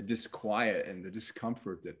the disquiet and the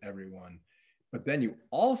discomfort that everyone, but then you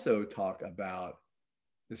also talk about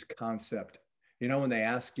this concept, you know, when they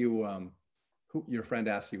ask you, your friend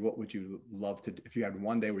asks you, what would you love to do if you had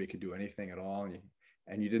one day where you could do anything at all,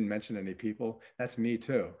 and you didn't mention any people? That's me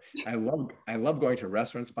too. I love going to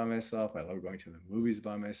restaurants by myself. I love going to the movies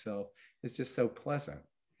by myself. It's just so pleasant.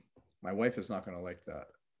 My wife is not going to like that.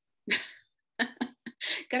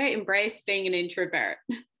 Gotta embrace being an introvert.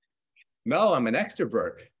 No, I'm an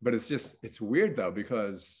extrovert, but it's weird though,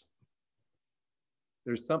 because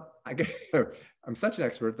there's I'm such an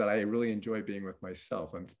extrovert that I really enjoy being with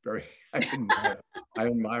myself. I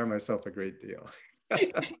admire myself a great deal.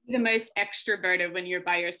 The most extroverted when you're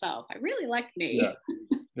by yourself. I really like me. Yeah.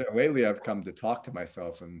 Lately I've come to talk to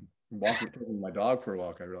myself, and taking my dog for a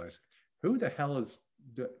walk, I realized, who the hell is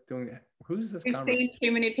doing that? Who's this? You've seen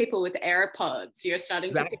too many people with AirPods. You're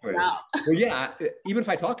starting to pick it up. Well, yeah, even if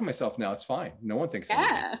I talk to myself now, it's fine. No one thinks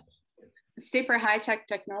anything. Super high-tech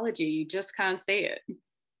technology. You just can't see it.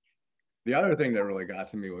 The other thing that really got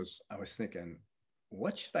to me was, I was thinking,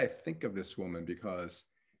 what should I think of this woman? Because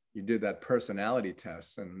you did that personality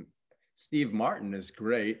test, and Steve Martin is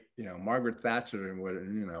great, you know, Margaret Thatcher, and what,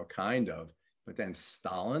 you know, kind of, but then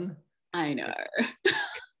Stalin. I know.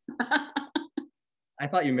 I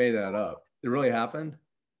thought you made that up. It really happened?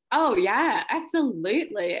 Oh yeah,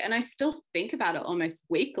 absolutely. And I still think about it almost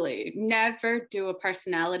weekly. Never do a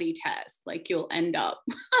personality test. Like, you'll end up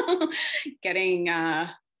getting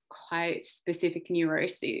quite specific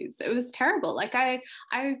neuroses. It was terrible. Like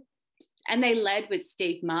and they led with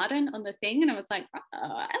Steve Martin on the thing, and I was like, oh,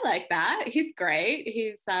 I like that. He's great.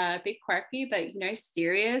 He's a bit quirky, but, you know,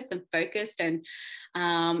 serious and focused, and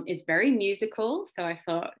is very musical. So I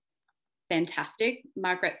thought, fantastic.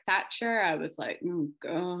 Margaret Thatcher, I was like, oh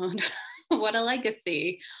God, what a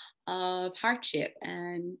legacy of hardship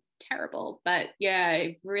and terrible. But yeah,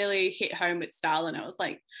 it really hit home with Stalin. I was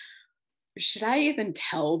like, should I even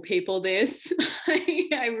tell people this?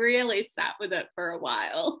 I really sat with it for a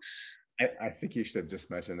while. I think you should have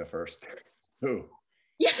just mentioned the first two.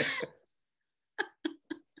 Yeah.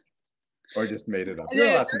 Or just made it up? You're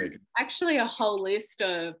allowed to make it. Actually a whole list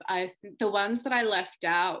of, the ones that I left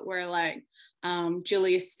out were like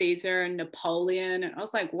Julius Caesar and Napoleon. And I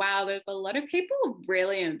was like, wow, there's a lot of people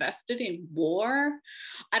really invested in war.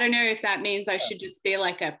 I don't know if that means I should just be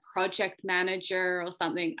like a project manager or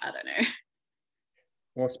something. I don't know.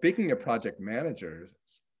 Well, speaking of project managers,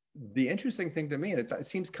 the interesting thing to me, and it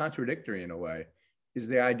seems contradictory in a way, is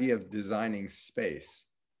the idea of designing space,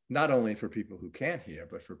 not only for people who can't hear,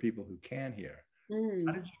 but for people who can hear.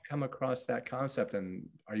 How did you come across that concept, and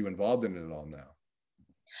are you involved in it at all now?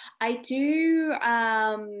 I do.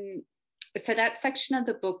 So that section of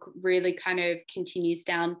the book really kind of continues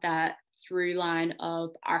down that through line of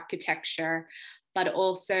architecture, but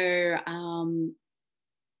also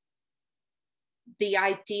the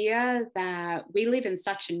idea that we live in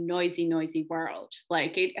such a noisy world.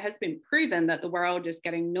 Like, it has been proven that the world is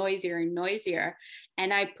getting noisier and noisier.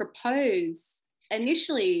 And I propose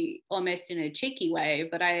initially almost in a cheeky way,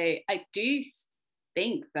 but I do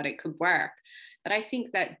think that it could work. But I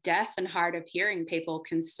think that deaf and hard of hearing people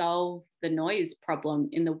can solve the noise problem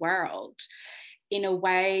in the world in a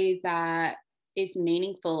way that is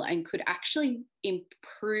meaningful and could actually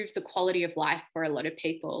improve the quality of life for a lot of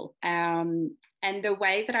people. And the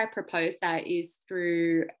way that I propose that is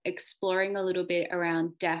through exploring a little bit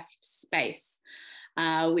around deaf space,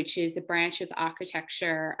 which is a branch of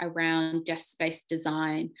architecture around deaf space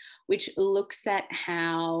design, which looks at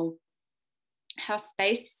how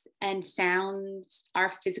space and sounds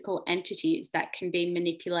are physical entities that can be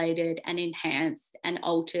manipulated and enhanced and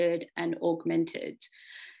altered and augmented.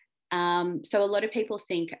 So a lot of people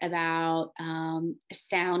think about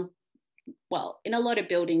sound. Well, in a lot of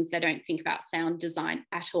buildings, they don't think about sound design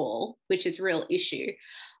at all, which is a real issue.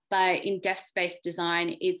 But in deaf space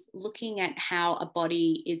design, it's looking at how a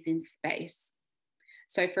body is in space.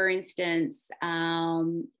 So for instance,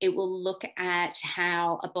 it will look at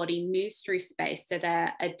how a body moves through space so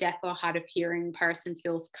that a deaf or hard of hearing person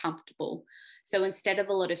feels comfortable. So instead of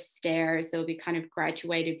a lot of stairs, there'll be kind of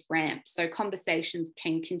graduated ramps. So conversations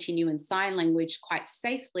can continue in sign language quite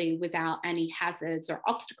safely without any hazards or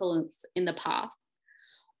obstacles in the path.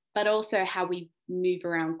 But also how we move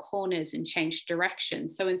around corners and change direction.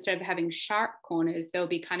 So instead of having sharp corners, there'll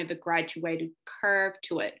be kind of a graduated curve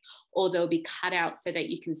to it, or they'll be cut out so that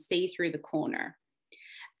you can see through the corner.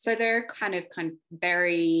 So they're kind of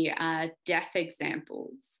very deaf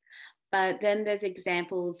examples. But then there's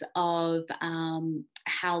examples of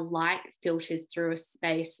how light filters through a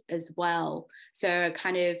space as well. So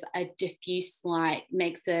kind of a diffuse light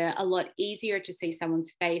makes it a lot easier to see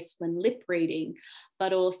someone's face when lip reading,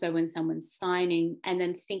 but also when someone's signing, and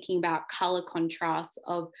then thinking about color contrasts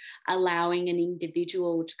of allowing an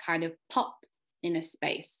individual to kind of pop in a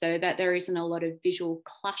space so that there isn't a lot of visual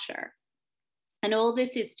clutter. And all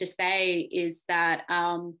this is to say is that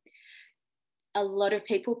a lot of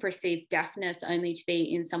people perceive deafness only to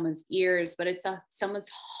be in someone's ears, but it's someone's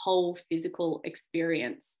whole physical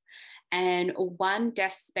experience. And one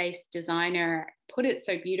deaf space designer put it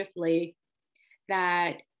so beautifully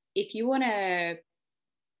that if you want to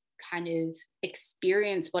kind of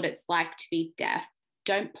experience what it's like to be deaf,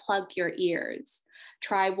 don't plug your ears.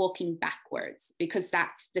 Try walking backwards, because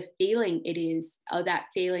that's the feeling it is, or that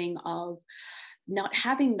feeling of not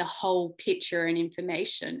having the whole picture and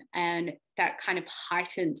information, and that kind of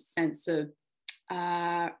heightened sense of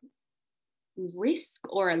risk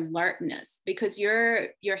or alertness, because your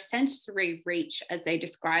sensory reach, as they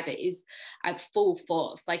describe it, is at full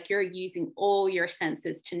force. Like, you're using all your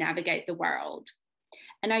senses to navigate the world.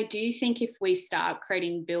 And I do think if we start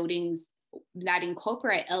creating buildings that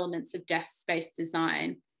incorporate elements of deaf space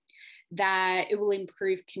design, that it will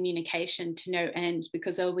improve communication to no end,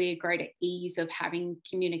 because there will be a greater ease of having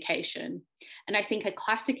communication. And I think a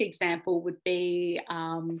classic example would be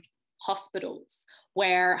hospitals,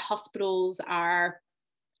 where hospitals are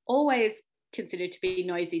always considered to be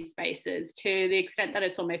noisy spaces, to the extent that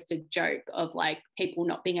it's almost a joke of like people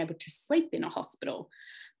not being able to sleep in a hospital.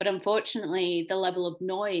 But unfortunately, the level of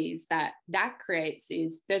noise that creates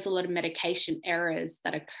is there's a lot of medication errors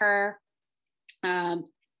that occur.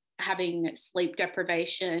 Having sleep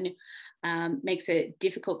deprivation makes it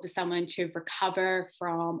difficult for someone to recover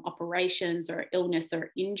from operations or illness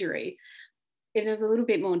or injury. If there's a little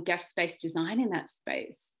bit more deaf space design in that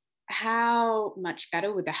space, how much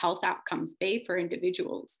better would the health outcomes be for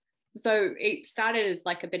individuals? So it started as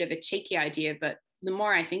like a bit of a cheeky idea, but the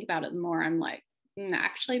more I think about it, the more I'm like,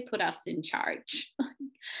 actually put us in charge.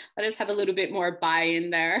 Let us have a little bit more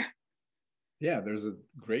buy-in there. Yeah, there's a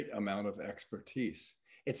great amount of expertise.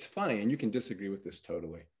 It's funny, and you can disagree with this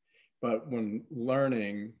totally, but when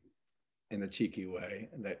learning in the cheeky way,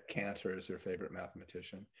 that Cantor is her favorite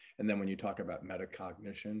mathematician. And then when you talk about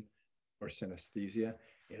metacognition or synesthesia,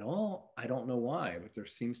 it all, I don't know why, but there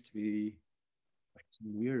seems to be like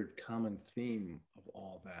some weird common theme of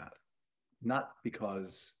all that. Not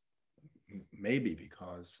because, maybe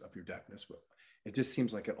because of your deafness, but it just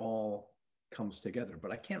seems like it all comes together,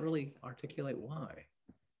 but I can't really articulate why.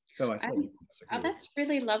 So I said, oh, that's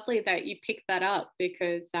really lovely that you picked that up,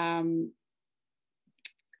 because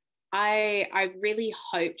I really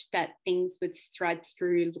hoped that things would thread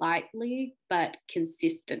through lightly but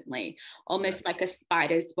consistently, almost like a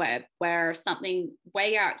spider's web, where something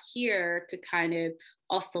way out here could kind of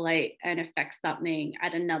oscillate and affect something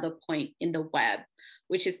at another point in the web,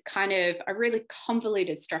 which is kind of a really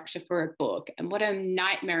convoluted structure for a book, and what a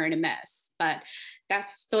nightmare and a mess. But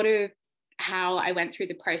that's sort of how I went through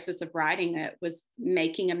the process of writing it, was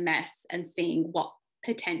making a mess and seeing what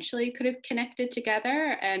potentially could have connected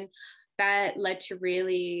together. And that led to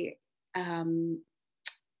really,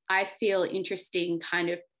 I feel, interesting kind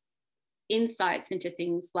of insights into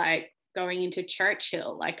things like going into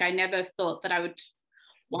Churchill. Like, I never thought that I would,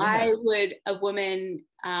 why would a woman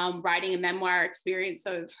writing a memoir experience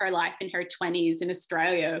of her life in her 20s in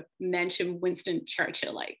Australia mention Winston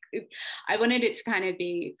Churchill? Like, I wanted it to kind of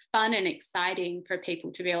be fun and exciting for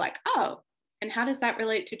people to be like, oh, and how does that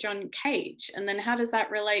relate to John Cage? And then how does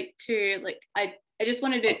that relate to, like, I just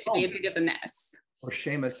wanted it to be a bit of a mess. Or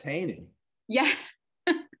Seamus Heaney. Yeah.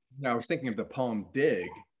 I was thinking of the poem Dig.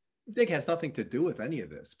 Dig has nothing to do with any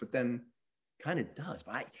of this, but then kind of does.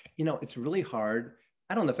 But it's really hard.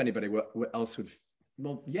 I don't know if anybody else would.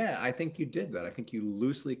 Well, yeah, I think you did that. I think you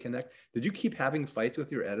loosely connect. Did you keep having fights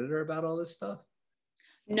with your editor about all this stuff?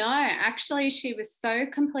 No, actually, she was so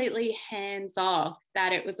completely hands off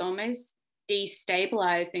that it was almost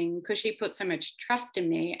destabilizing, because she put so much trust in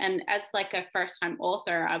me. And as like a first-time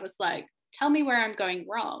author, I was like, tell me where I'm going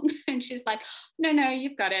wrong. And she's like, no,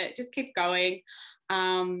 you've got it. Just keep going.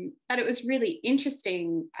 But it was really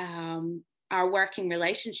interesting, our working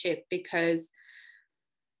relationship, because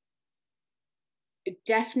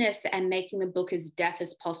deafness and making the book as deaf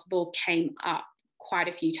as possible came up quite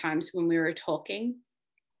a few times when we were talking.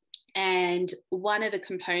 And one of the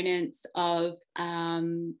components of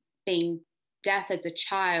being deaf as a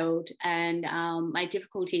child, and my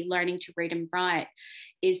difficulty learning to read and write,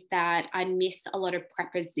 is that I miss a lot of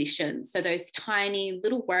prepositions. So those tiny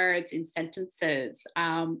little words in sentences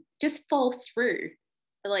just fall through,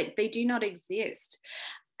 like they do not exist.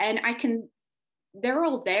 And they're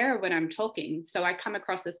all there when I'm talking, so I come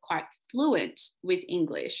across as quite fluent with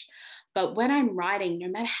English. But when I'm writing, no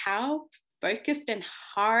matter how focused and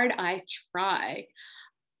hard I try,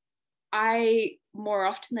 I more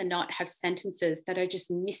often than not have sentences that are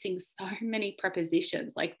just missing so many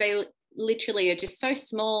prepositions. Like, they literally are just so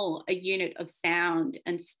small a unit of sound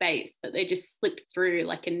and space that they just slip through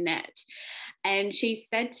like a net. And she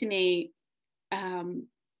said to me,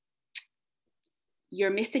 you're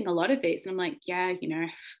missing a lot of these. And I'm like, yeah,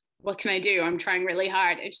 what can I do? I'm trying really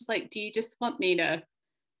hard. It's just like, do you want me to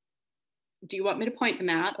point them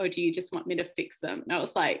out, or do you just want me to fix them? And I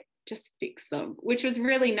was like, just fix them, which was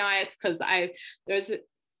really nice, because I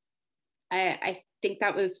think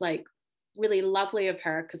that was like really lovely of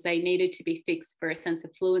her, because they needed to be fixed for a sense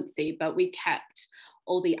of fluency, but we kept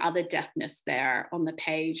all the other deafness there on the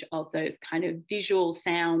page of those kind of visual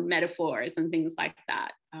sound metaphors and things like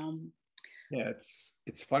that. Yeah,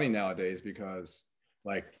 it's funny nowadays, because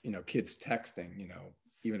like, kids texting,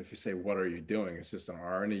 even if you say, what are you doing? It's just an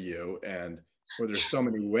R and a U, and or there's so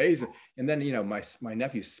many ways. And then, my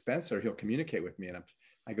nephew Spencer, he'll communicate with me, and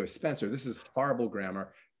I go, Spencer, this is horrible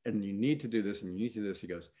grammar, and you need to do this, and you need to do this. He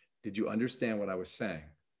goes, did you understand what I was saying?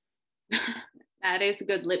 That is a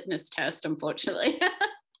good litmus test, unfortunately.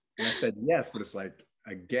 And I said, yes, but it's like,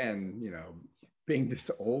 again, being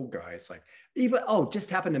this old guy, it's like, just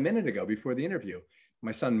happened a minute ago before the interview.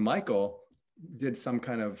 My son, Michael, did some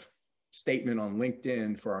kind of statement on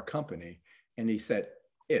LinkedIn for our company. And he said,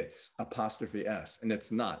 it's apostrophe S, and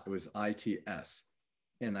it's not, it was ITS.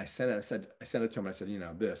 And I sent it to him. I said,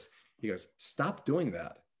 this. He goes, stop doing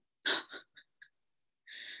that. I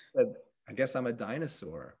said, I guess I'm a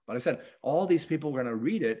dinosaur. But I said, all these people are going to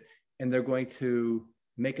read it, and they're going to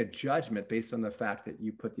make a judgment based on the fact that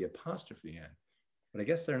you put the apostrophe in. But I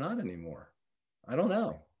guess they're not anymore. I don't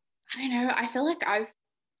know. I feel like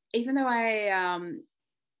even though I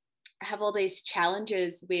have all these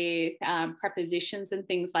challenges with prepositions and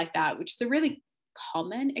things like that, which is a really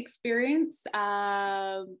common experience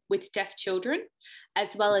with deaf children,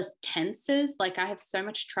 as well as tenses. Like I have so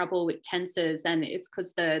much trouble with tenses, and it's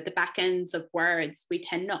because the back ends of words we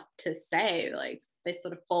tend not to say, like they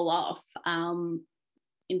sort of fall off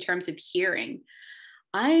in terms of hearing.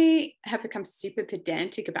 I have become super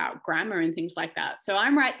pedantic about grammar and things like that. So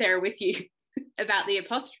I'm right there with you about the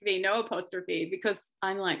apostrophe, no apostrophe, because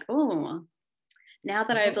I'm like, oh, now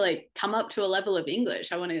that I've like come up to a level of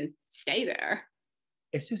English, I want to stay there.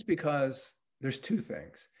 It's just because there's two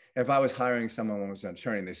things. If I was hiring someone who was an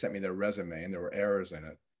attorney and they sent me their resume and there were errors in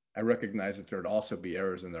it, I recognize that there would also be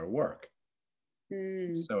errors in their work.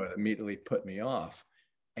 So it immediately put me off.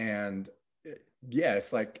 And yeah,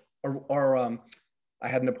 it's like, I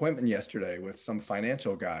had an appointment yesterday with some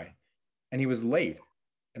financial guy and he was late.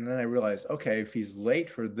 And then I realized, okay, if he's late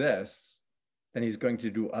for this, then he's going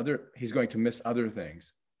to miss other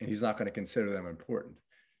things and he's not going to consider them important.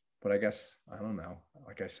 But I guess, I don't know.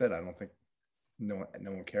 Like I said, I don't think no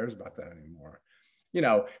one cares about that anymore. You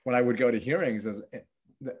know, when I would go to hearings,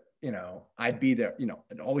 I'd be there,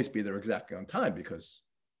 I'd always be there exactly on time because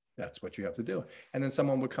that's what you have to do. And then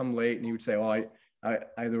someone would come late and he would say, oh,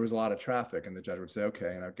 there was a lot of traffic, and the judge would say,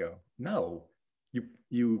 okay. And I'd go, no,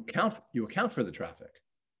 you account for the traffic.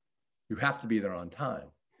 You have to be there on time.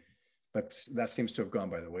 But that seems to have gone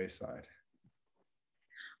by the wayside.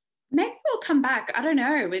 Maybe we'll come back. I don't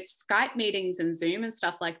know. With Skype meetings and Zoom and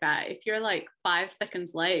stuff like that, if you're like 5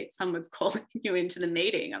 seconds late, someone's calling you into the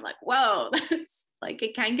meeting. I'm like, whoa, that's like,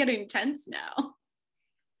 it can get intense now.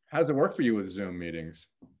 How does it work for you with Zoom meetings?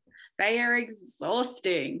 They are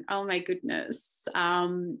exhausting. Oh my goodness.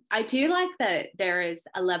 I do like that there is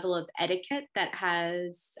a level of etiquette that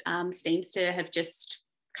seems to have just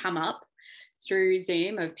come up through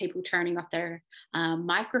Zoom, of people turning off their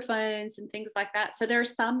microphones and things like that. So there are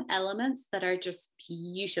some elements that are just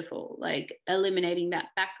beautiful, like eliminating that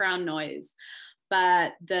background noise.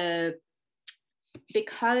 But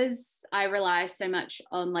because I rely so much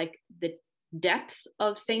on like the depth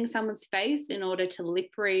of seeing someone's face in order to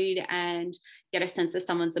lip read and get a sense of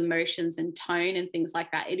someone's emotions and tone and things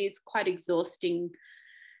like that, it is quite exhausting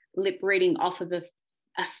lip reading off of a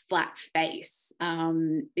flat face,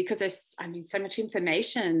 because there's so much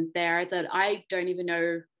information there that I don't even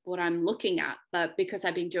know what I'm looking at. But because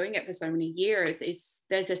I've been doing it for so many years,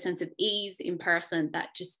 there's a sense of ease in person that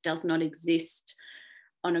just does not exist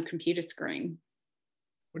on a computer screen.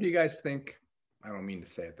 What do you guys think? I don't mean to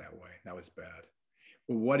say it that way. That was bad.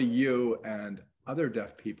 But what do you and other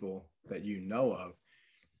deaf people that you know of,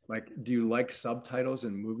 like, do you like subtitles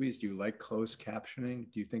in movies? Do you like closed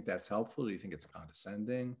captioning? Do you think that's helpful? Do you think it's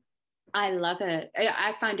condescending? I love it.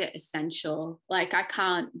 I find it essential. Like I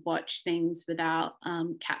can't watch things without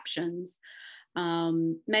captions,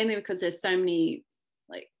 mainly because there's so many,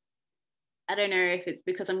 like, I don't know if it's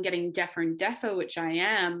because I'm getting deafer and deafer, which I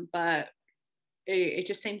am, but it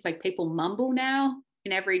just seems like people mumble now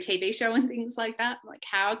in every TV show and things like that. Like,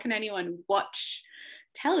 how can anyone watch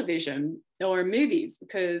television or movies?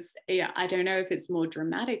 Because I don't know if it's more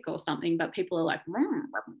dramatic or something, but people are like,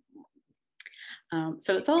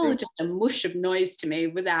 so it's all just a mush of noise to me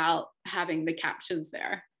without having the captions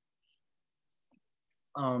there.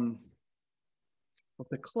 Well,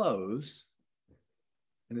 to close,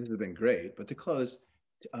 and this has been great, but to close,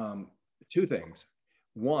 two things.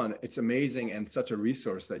 One, it's amazing and such a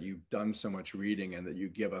resource that you've done so much reading and that you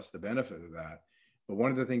give us the benefit of that. But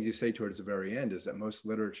one of the things you say towards the very end is that most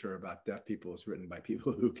literature about deaf people is written by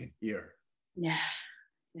people who can hear. Yeah.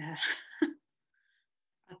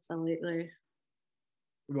 Absolutely.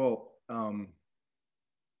 Well,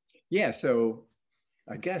 so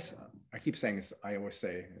I guess I keep saying this, I always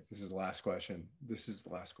say, this is the last question. This is the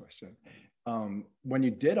last question. When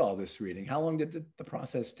you did all this reading, how long did the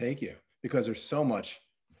process take you? Because there's so much,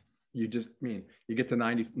 you get to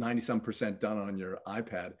 90% done on your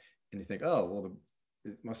iPad and you think, oh, well,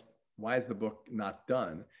 why is the book not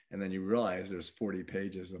done? And then you realize there's 40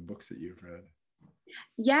 pages of books that you've read.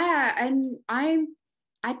 Yeah. And I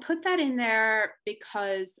put that in there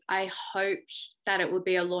because I hoped that it would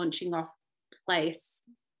be a launching off place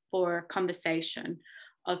for conversation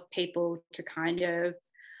of people to kind of,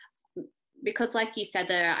 because like you said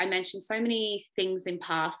there, I mentioned so many things in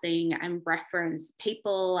passing and reference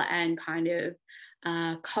people and kind of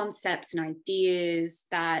concepts and ideas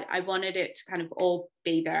that I wanted it to kind of all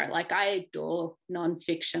be there. Like I adore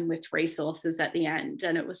nonfiction with resources at the end,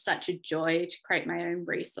 and it was such a joy to create my own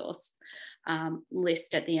resource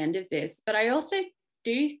list at the end of this. But I also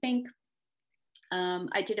do think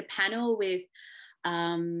I did a panel with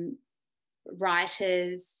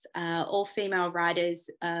writers, all female writers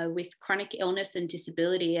with chronic illness and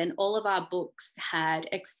disability, and all of our books had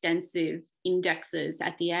extensive indexes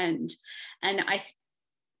at the end. And I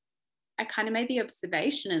kind of made the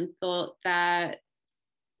observation and thought that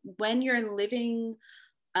when you're living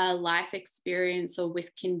a life experience or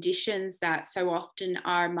with conditions that so often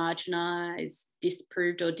are marginalized,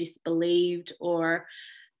 disproved or disbelieved, or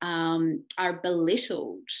are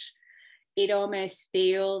belittled, it almost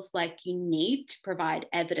feels like you need to provide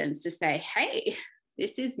evidence to say, hey,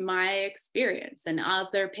 this is my experience and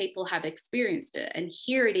other people have experienced it. And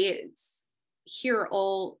here it is.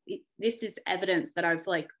 This is evidence that I've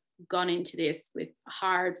like gone into this with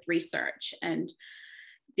hard research, and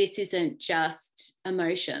this isn't just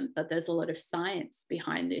emotion, but there's a lot of science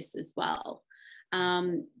behind this as well.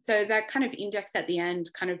 So that kind of index at the end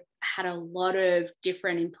kind of had a lot of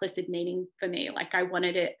different implicit meaning for me. Like I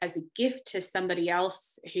wanted it as a gift to somebody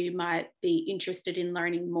else who might be interested in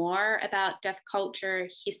learning more about deaf culture,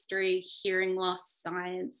 history, hearing loss,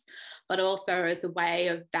 science, but also as a way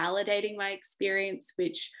of validating my experience,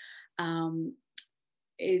 which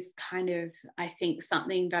is kind of, I think,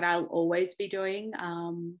 something that I'll always be doing,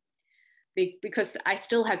 because I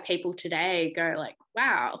still have people today go like,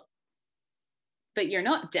 wow, but you're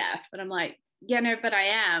not deaf. And I'm like, yeah, no, but I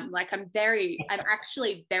am. Like, I'm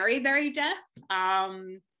actually very, very deaf.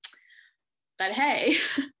 But hey,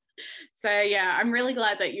 so yeah, I'm really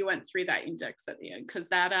glad that you went through that index at the end, because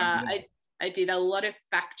that I did a lot of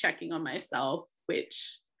fact checking on myself,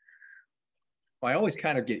 which. Well, I always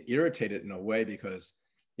kind of get irritated in a way because,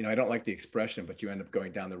 you know, I don't like the expression, but you end up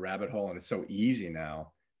going down the rabbit hole, and it's so easy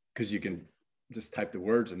now because you can just type the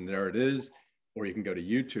words and there it is, or you can go to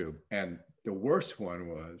YouTube. And the worst one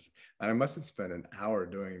was, and I must have spent an hour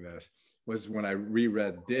doing this, was when I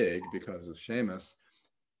reread Dig because of Seamus,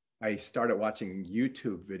 I started watching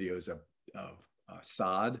YouTube videos of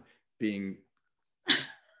sod being.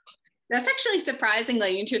 That's actually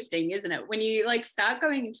surprisingly interesting, isn't it? When you like start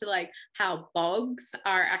going into like how bogs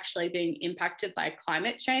are actually being impacted by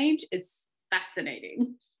climate change, it's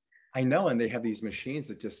fascinating. I know, and they have these machines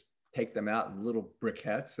that just take them out in little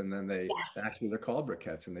briquettes, and then they're called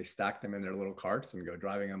briquettes, and they stack them in their little carts and go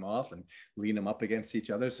driving them off and lean them up against each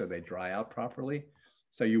other so they dry out properly.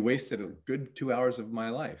 So you wasted a good 2 hours of my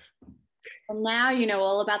life. And now you know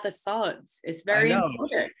all about the sods. It's very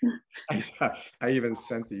important. I even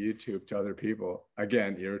sent the YouTube to other people.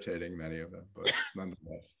 Again, irritating many of them, but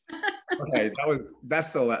nonetheless. Okay,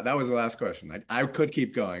 that was the last question. I could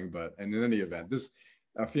keep going, but in any event, this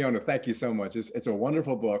Fiona, thank you so much. It's a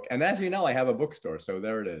wonderful book, and as you know, I have a bookstore, so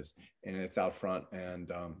there it is, and it's out front,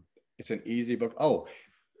 and it's an easy book. Oh,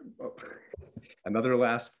 another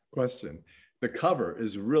last question. The cover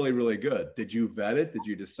is really, really good. Did you vet it? Did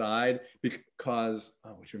you decide? Because,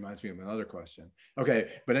 which reminds me of another question.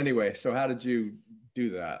 Okay, but anyway, so how did you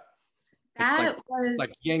do that? That was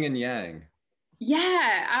like yin and yang.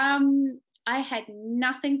 Yeah, I had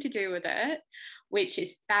nothing to do with it, which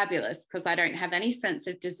is fabulous because I don't have any sense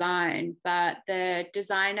of design. But the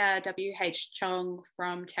designer, W.H. Chong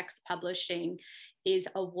from Text Publishing, is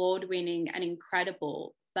award-winning and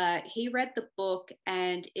incredible. But he read the book,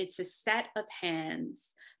 and it's a set of hands,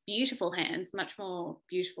 beautiful hands, much more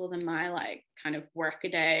beautiful than my like kind of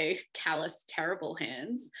workaday, callous, terrible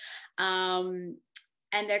hands. And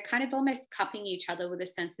they're kind of almost cupping each other with a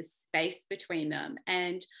sense of space between them.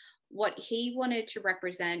 And what he wanted to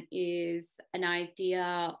represent is an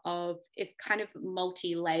idea of, it's kind of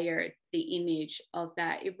multi-layered, the image of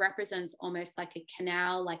that. It represents almost like a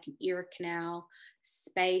canal, like an ear canal,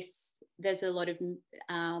 space. There's a lot of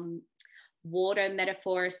water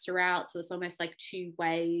metaphors throughout, so it's almost like two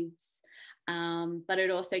waves. But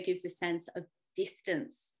it also gives a sense of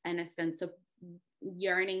distance and a sense of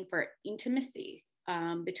yearning for intimacy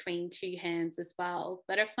between two hands as well.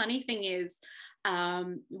 But a funny thing is,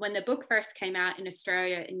 when the book first came out in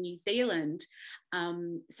Australia and New Zealand,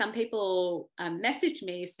 some people messaged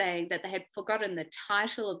me saying that they had forgotten the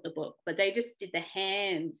title of the book, but they just did the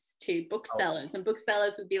hands to booksellers, and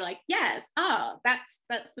booksellers would be like, yes,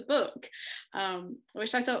 that's the book,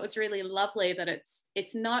 which I thought was really lovely, that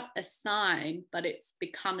it's not a sign, but it's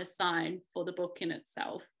become a sign for the book in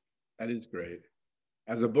itself. That is great.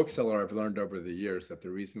 As a bookseller, I've learned over the years that the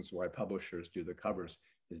reasons why publishers do the covers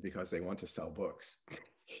is because they want to sell books.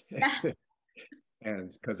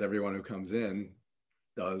 And because everyone who comes in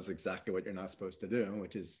does exactly what you're not supposed to do,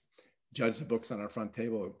 which is judge the books on our front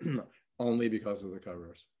table only because of the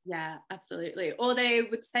covers. Yeah, absolutely. Or they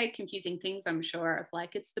would say confusing things, I'm sure, of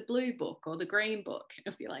like, it's the blue book or the green book. And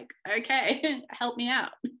it'll be like, okay, help me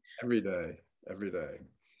out. Every day.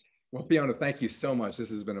 Well, Fiona, thank you so much. This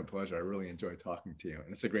has been a pleasure. I really enjoyed talking to you,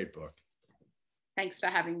 and it's a great book. Thanks for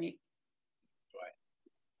having me.